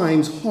at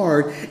times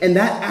hard, and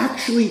that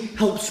actually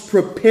helps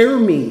prepare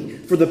me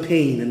for the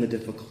pain and the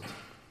difficulty.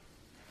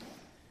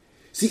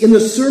 See, in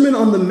the Sermon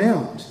on the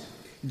Mount,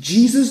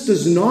 Jesus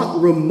does not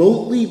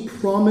remotely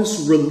promise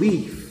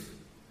relief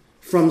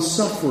from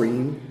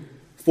suffering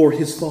for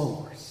his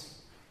followers.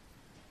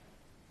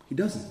 He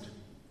doesn't.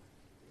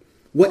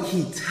 What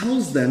he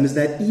tells them is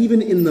that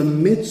even in the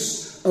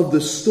midst of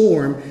the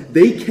storm,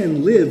 they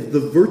can live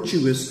the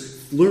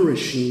virtuous,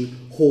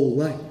 flourishing whole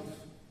life.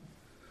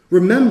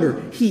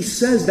 Remember, he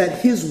says that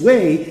his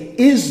way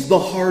is the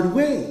hard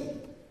way.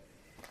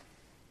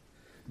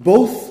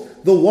 Both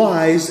the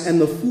wise and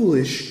the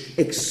foolish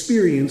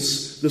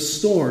experience the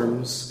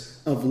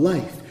storms of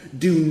life.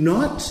 Do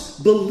not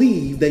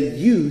believe that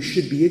you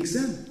should be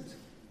exempt.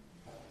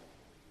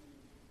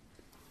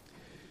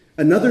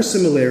 Another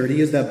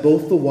similarity is that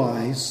both the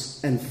wise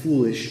and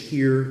foolish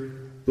hear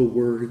the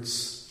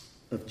words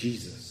of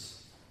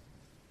Jesus.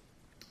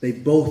 They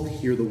both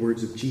hear the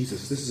words of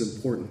Jesus. This is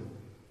important.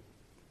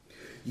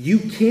 You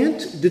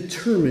can't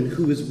determine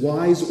who is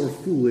wise or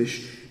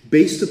foolish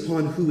based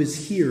upon who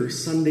is here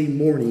Sunday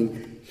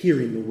morning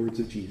hearing the words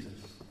of Jesus.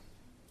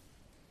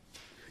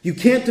 You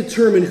can't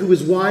determine who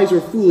is wise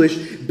or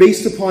foolish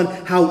based upon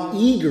how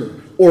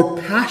eager or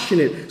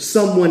passionate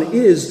someone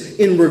is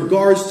in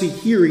regards to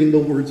hearing the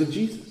words of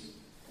Jesus.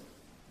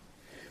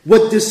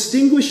 What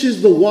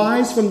distinguishes the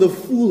wise from the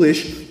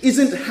foolish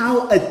isn't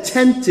how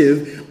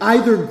attentive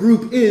either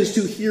group is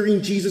to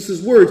hearing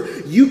Jesus'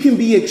 words. You can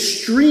be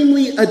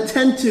extremely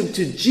attentive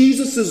to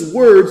Jesus'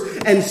 words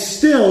and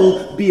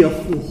still be a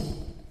fool.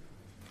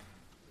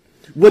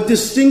 What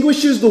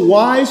distinguishes the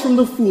wise from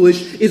the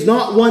foolish is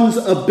not one's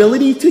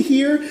ability to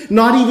hear,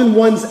 not even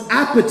one's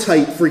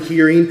appetite for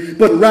hearing,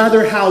 but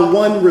rather how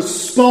one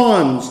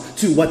responds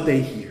to what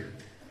they hear.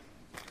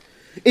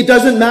 It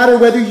doesn't matter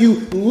whether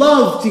you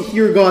love to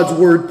hear God's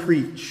word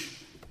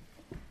preached.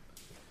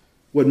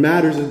 What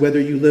matters is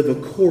whether you live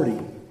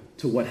according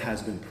to what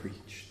has been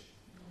preached.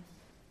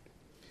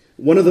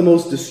 One of the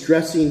most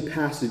distressing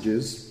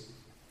passages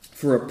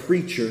for a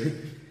preacher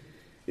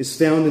is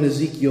found in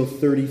Ezekiel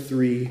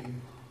 33,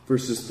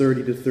 verses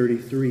 30 to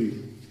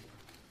 33.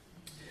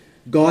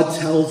 God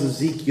tells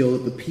Ezekiel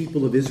that the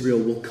people of Israel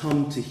will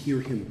come to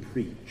hear him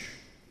preach.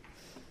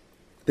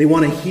 They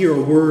want to hear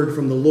a word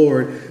from the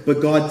Lord,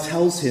 but God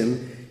tells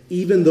him,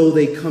 even though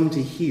they come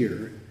to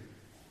hear,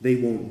 they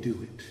won't do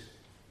it.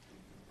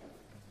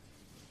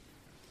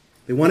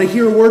 They want to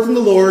hear a word from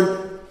the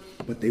Lord,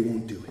 but they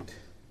won't do it.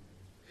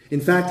 In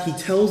fact, he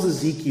tells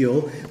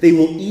Ezekiel they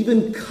will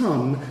even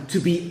come to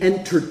be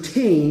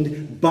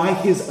entertained by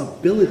his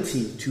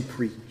ability to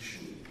preach.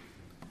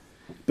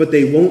 But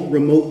they won't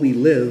remotely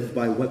live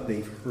by what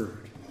they've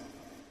heard.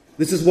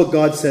 This is what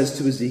God says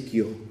to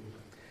Ezekiel.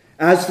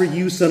 As for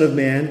you, son of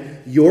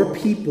man, your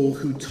people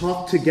who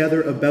talk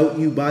together about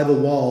you by the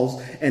walls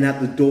and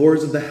at the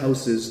doors of the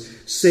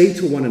houses say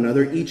to one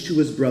another, each to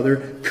his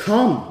brother,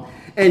 come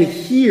and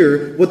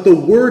hear what the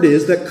word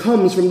is that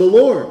comes from the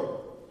Lord.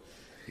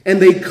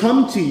 And they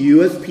come to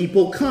you as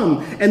people come,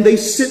 and they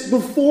sit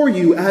before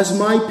you as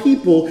my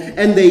people,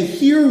 and they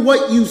hear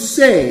what you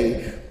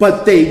say,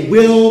 but they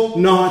will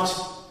not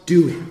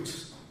do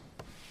it.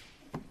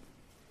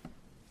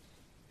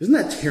 Isn't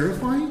that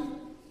terrifying?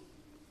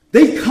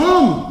 They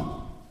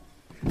come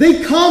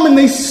and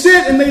they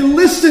sit and they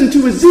listen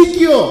to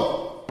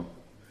Ezekiel.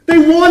 They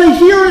want to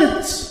hear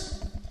it,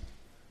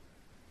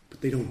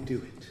 but they don't do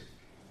it.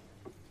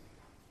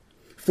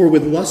 For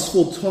with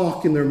lustful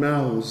talk in their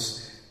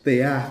mouths,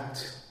 they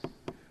act.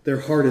 Their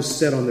heart is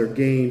set on their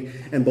gain.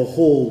 And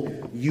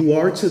behold, you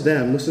are to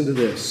them, listen to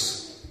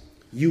this,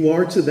 you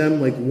are to them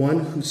like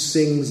one who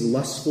sings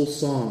lustful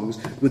songs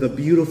with a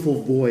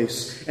beautiful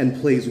voice and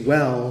plays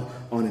well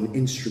on an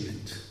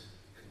instrument.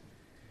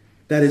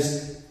 That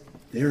is,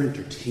 they're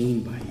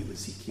entertained by you,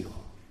 Ezekiel.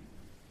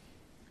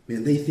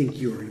 Man, they think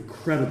you're an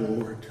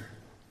incredible orator.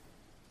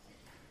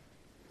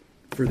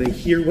 For they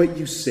hear what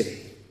you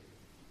say,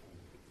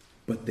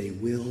 but they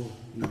will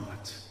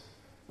not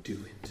do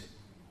it.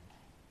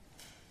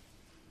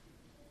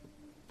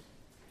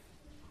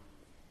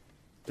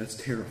 That's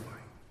terrifying.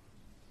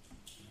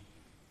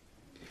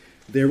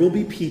 There will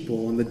be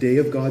people on the day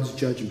of God's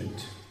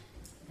judgment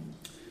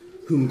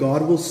whom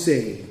God will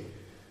say,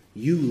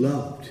 you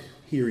loved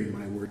hearing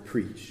my word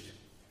preached.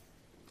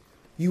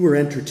 You were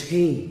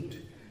entertained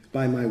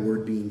by my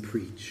word being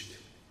preached,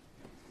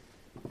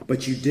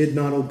 but you did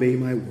not obey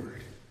my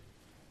word.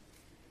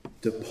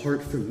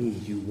 Depart from me,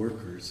 you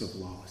workers of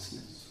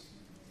lawlessness.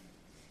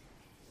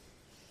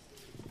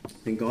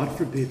 And God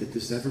forbid that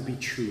this ever be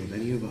true of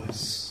any of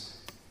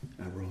us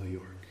at Royal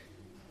York.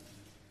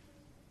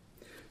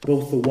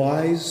 Both the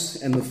wise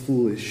and the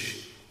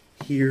foolish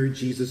hear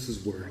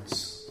Jesus'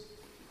 words,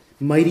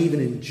 might even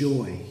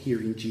enjoy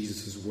hearing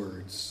Jesus'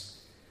 words.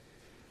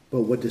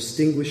 But what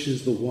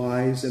distinguishes the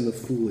wise and the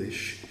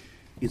foolish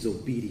is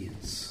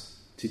obedience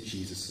to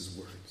Jesus'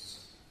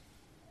 words.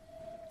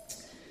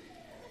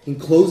 In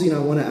closing, I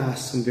want to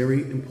ask some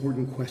very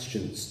important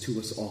questions to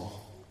us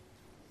all.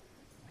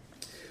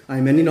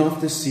 I'm ending off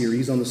this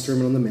series on the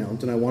Sermon on the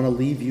Mount, and I want to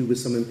leave you with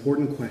some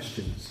important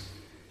questions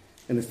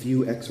and a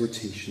few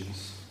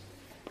exhortations.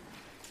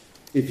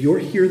 If you're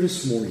here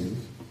this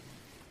morning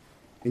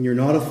and you're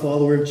not a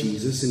follower of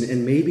Jesus,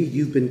 and maybe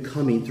you've been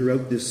coming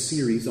throughout this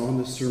series on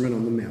the Sermon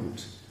on the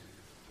Mount,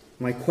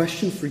 my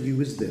question for you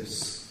is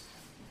this.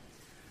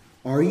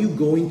 Are you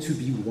going to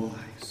be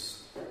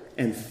wise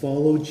and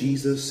follow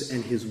Jesus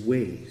and his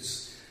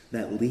ways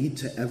that lead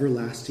to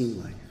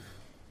everlasting life?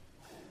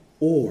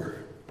 Or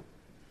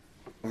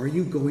are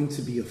you going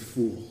to be a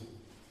fool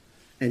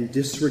and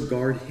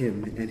disregard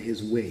him and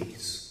his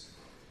ways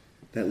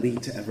that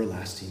lead to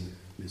everlasting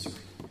misery?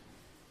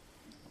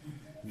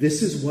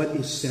 this is what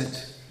is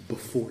set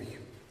before you.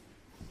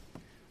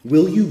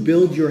 Will you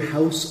build your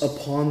house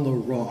upon the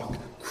rock,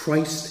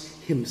 Christ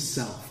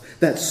himself,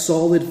 that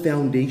solid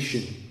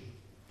foundation?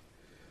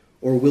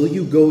 Or will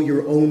you go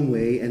your own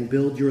way and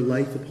build your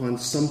life upon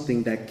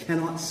something that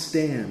cannot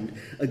stand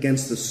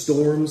against the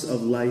storms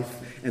of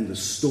life and the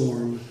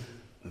storm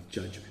of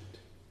judgment?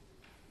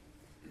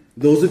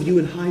 Those of you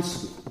in high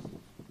school,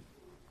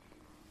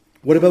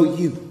 what about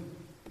you?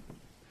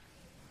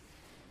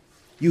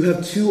 You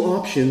have two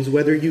options,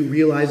 whether you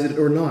realize it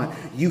or not.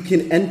 You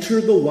can enter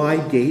the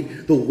wide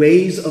gate, the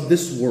ways of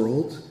this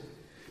world,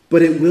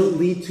 but it will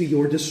lead to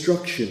your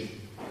destruction.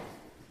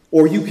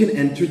 Or you can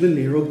enter the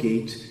narrow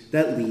gate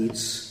that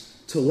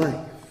leads to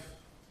life.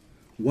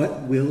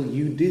 What will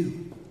you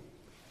do?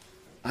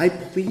 I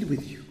plead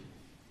with you.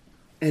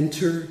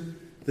 Enter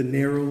the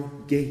narrow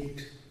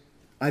gate.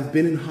 I've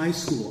been in high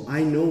school.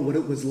 I know what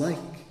it was like.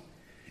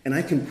 And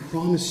I can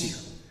promise you,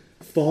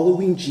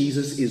 following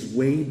Jesus is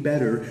way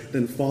better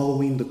than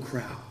following the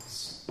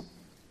crowds.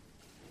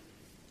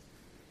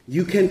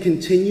 You can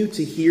continue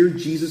to hear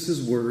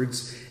Jesus'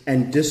 words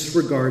and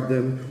disregard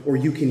them, or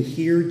you can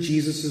hear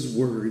Jesus'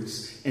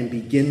 words and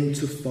begin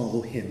to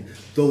follow him.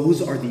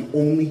 Those are the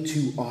only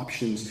two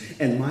options.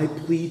 And my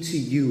plea to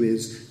you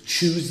is,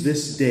 choose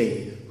this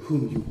day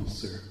whom you will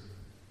serve.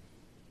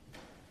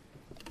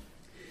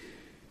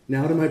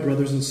 Now to my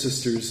brothers and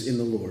sisters in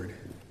the Lord,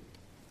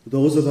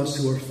 those of us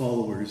who are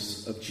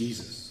followers of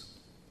Jesus.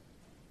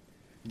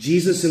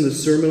 Jesus in the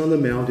Sermon on the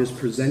Mount is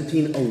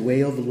presenting a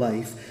way of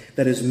life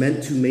that is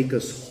meant to make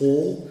us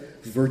whole,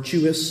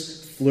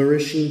 virtuous,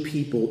 flourishing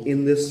people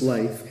in this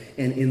life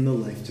and in the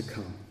life to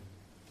come.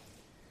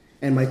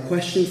 And my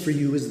question for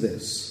you is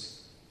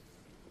this.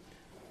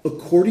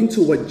 According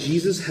to what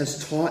Jesus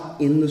has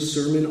taught in the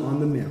Sermon on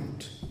the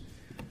Mount,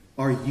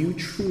 are you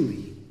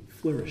truly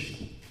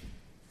flourishing?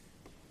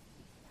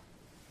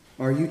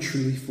 Are you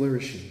truly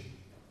flourishing?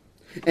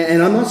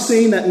 And I'm not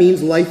saying that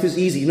means life is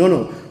easy.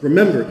 No.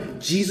 Remember,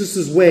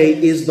 Jesus' way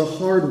is the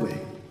hard way.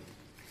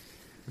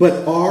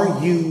 But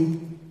are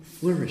you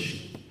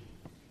flourishing?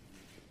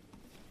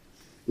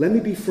 Let me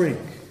be frank.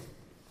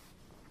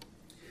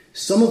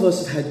 Some of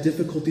us have had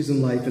difficulties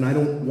in life, and I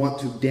don't want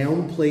to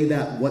downplay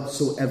that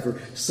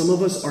whatsoever. Some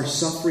of us are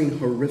suffering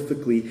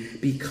horrifically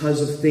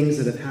because of things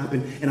that have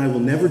happened, and I will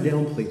never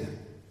downplay that.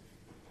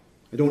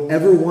 I don't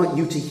ever want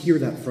you to hear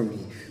that from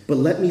me. But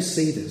let me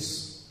say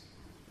this.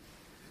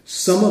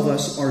 Some of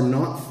us are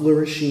not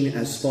flourishing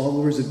as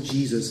followers of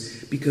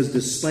Jesus because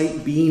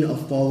despite being a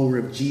follower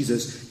of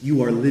Jesus,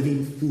 you are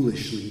living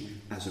foolishly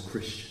as a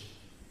Christian.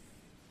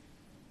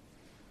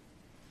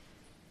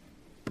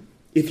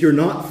 If you're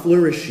not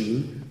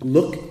flourishing,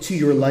 look to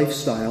your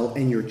lifestyle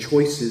and your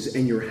choices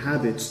and your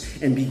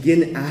habits and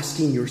begin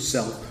asking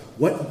yourself,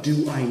 what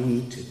do I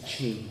need to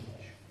change?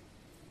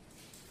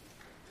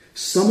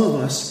 Some of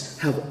us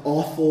have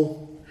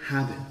awful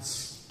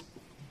habits.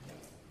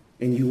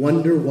 And you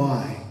wonder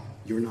why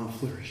you're not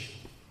flourishing.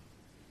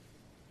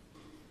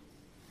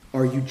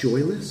 Are you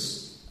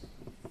joyless?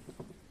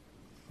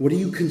 What are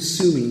you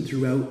consuming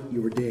throughout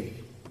your day?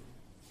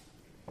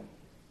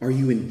 Are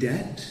you in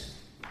debt?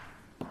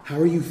 How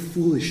are you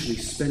foolishly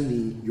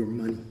spending your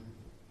money?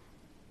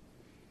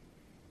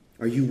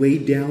 Are you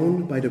weighed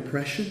down by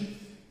depression?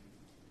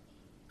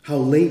 How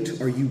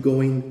late are you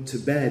going to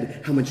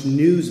bed? How much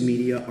news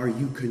media are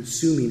you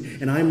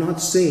consuming? And I'm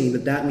not saying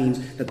that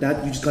means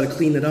that you just got to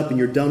clean it up and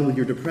you're done with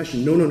your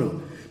depression.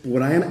 No. But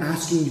what I am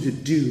asking you to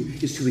do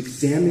is to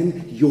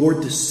examine your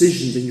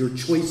decisions and your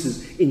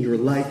choices in your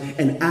life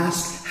and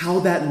ask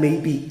how that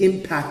may be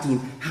impacting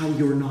how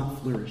you're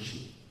not flourishing.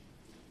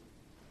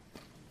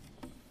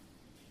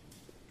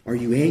 Are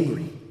you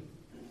angry?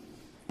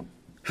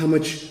 How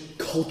much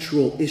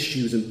cultural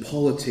issues and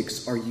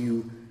politics are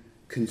you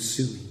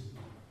consuming?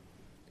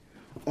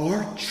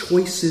 Our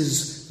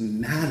choices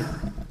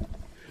matter.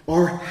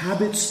 Our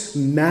habits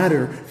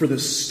matter for the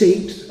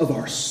state of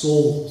our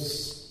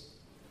souls.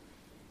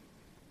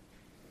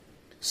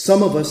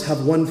 Some of us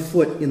have one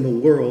foot in the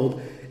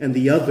world and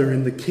the other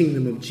in the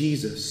kingdom of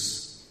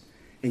Jesus,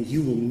 and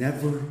you will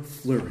never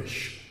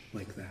flourish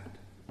like that.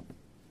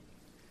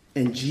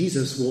 And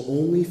Jesus will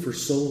only for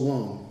so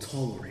long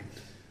tolerate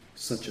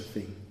such a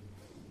thing.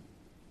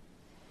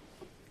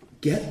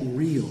 Get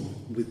real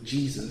with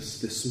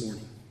Jesus this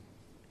morning.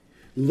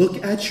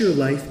 Look at your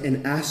life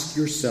and ask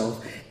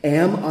yourself,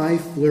 am I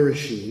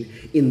flourishing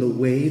in the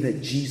way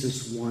that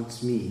Jesus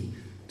wants me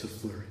to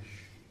flourish?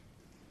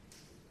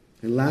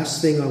 And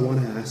last thing I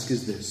want to ask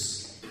is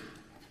this.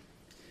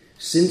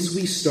 Since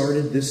we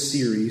started this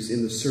series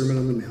in the Sermon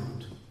on the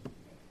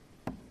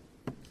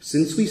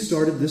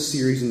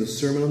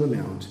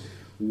Mount,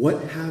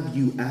 what have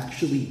you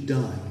actually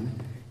done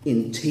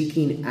in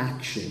taking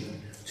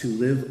action to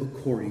live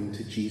according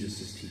to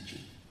Jesus' teaching?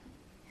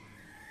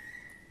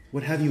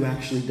 What have you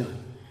actually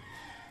done?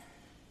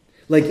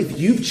 Like, if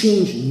you've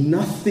changed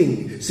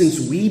nothing since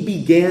we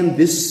began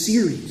this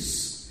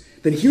series,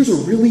 then here's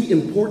a really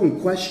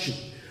important question.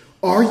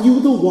 Are you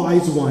the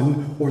wise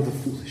one or the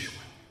foolish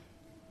one?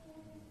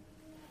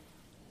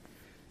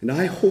 And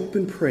I hope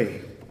and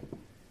pray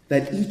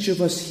that each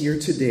of us here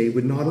today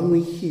would not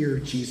only hear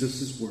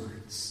Jesus'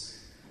 words,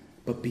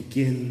 but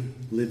begin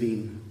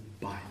living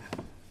by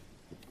them.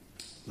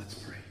 Let's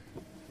pray.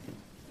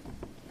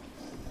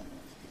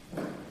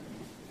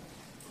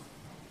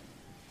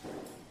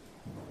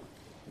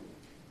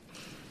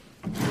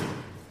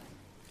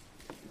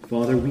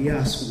 Father, we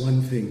ask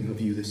one thing of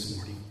you this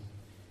morning.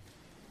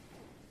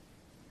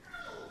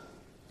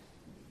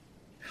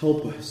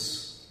 Help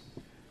us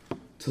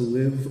to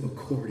live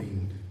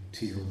according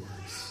to your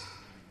words,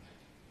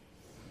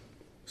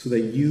 so that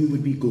you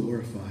would be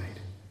glorified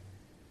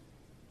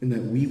and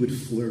that we would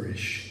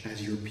flourish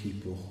as your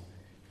people,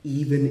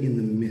 even in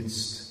the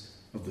midst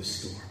of the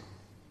storm.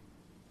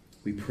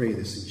 We pray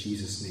this in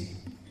Jesus' name.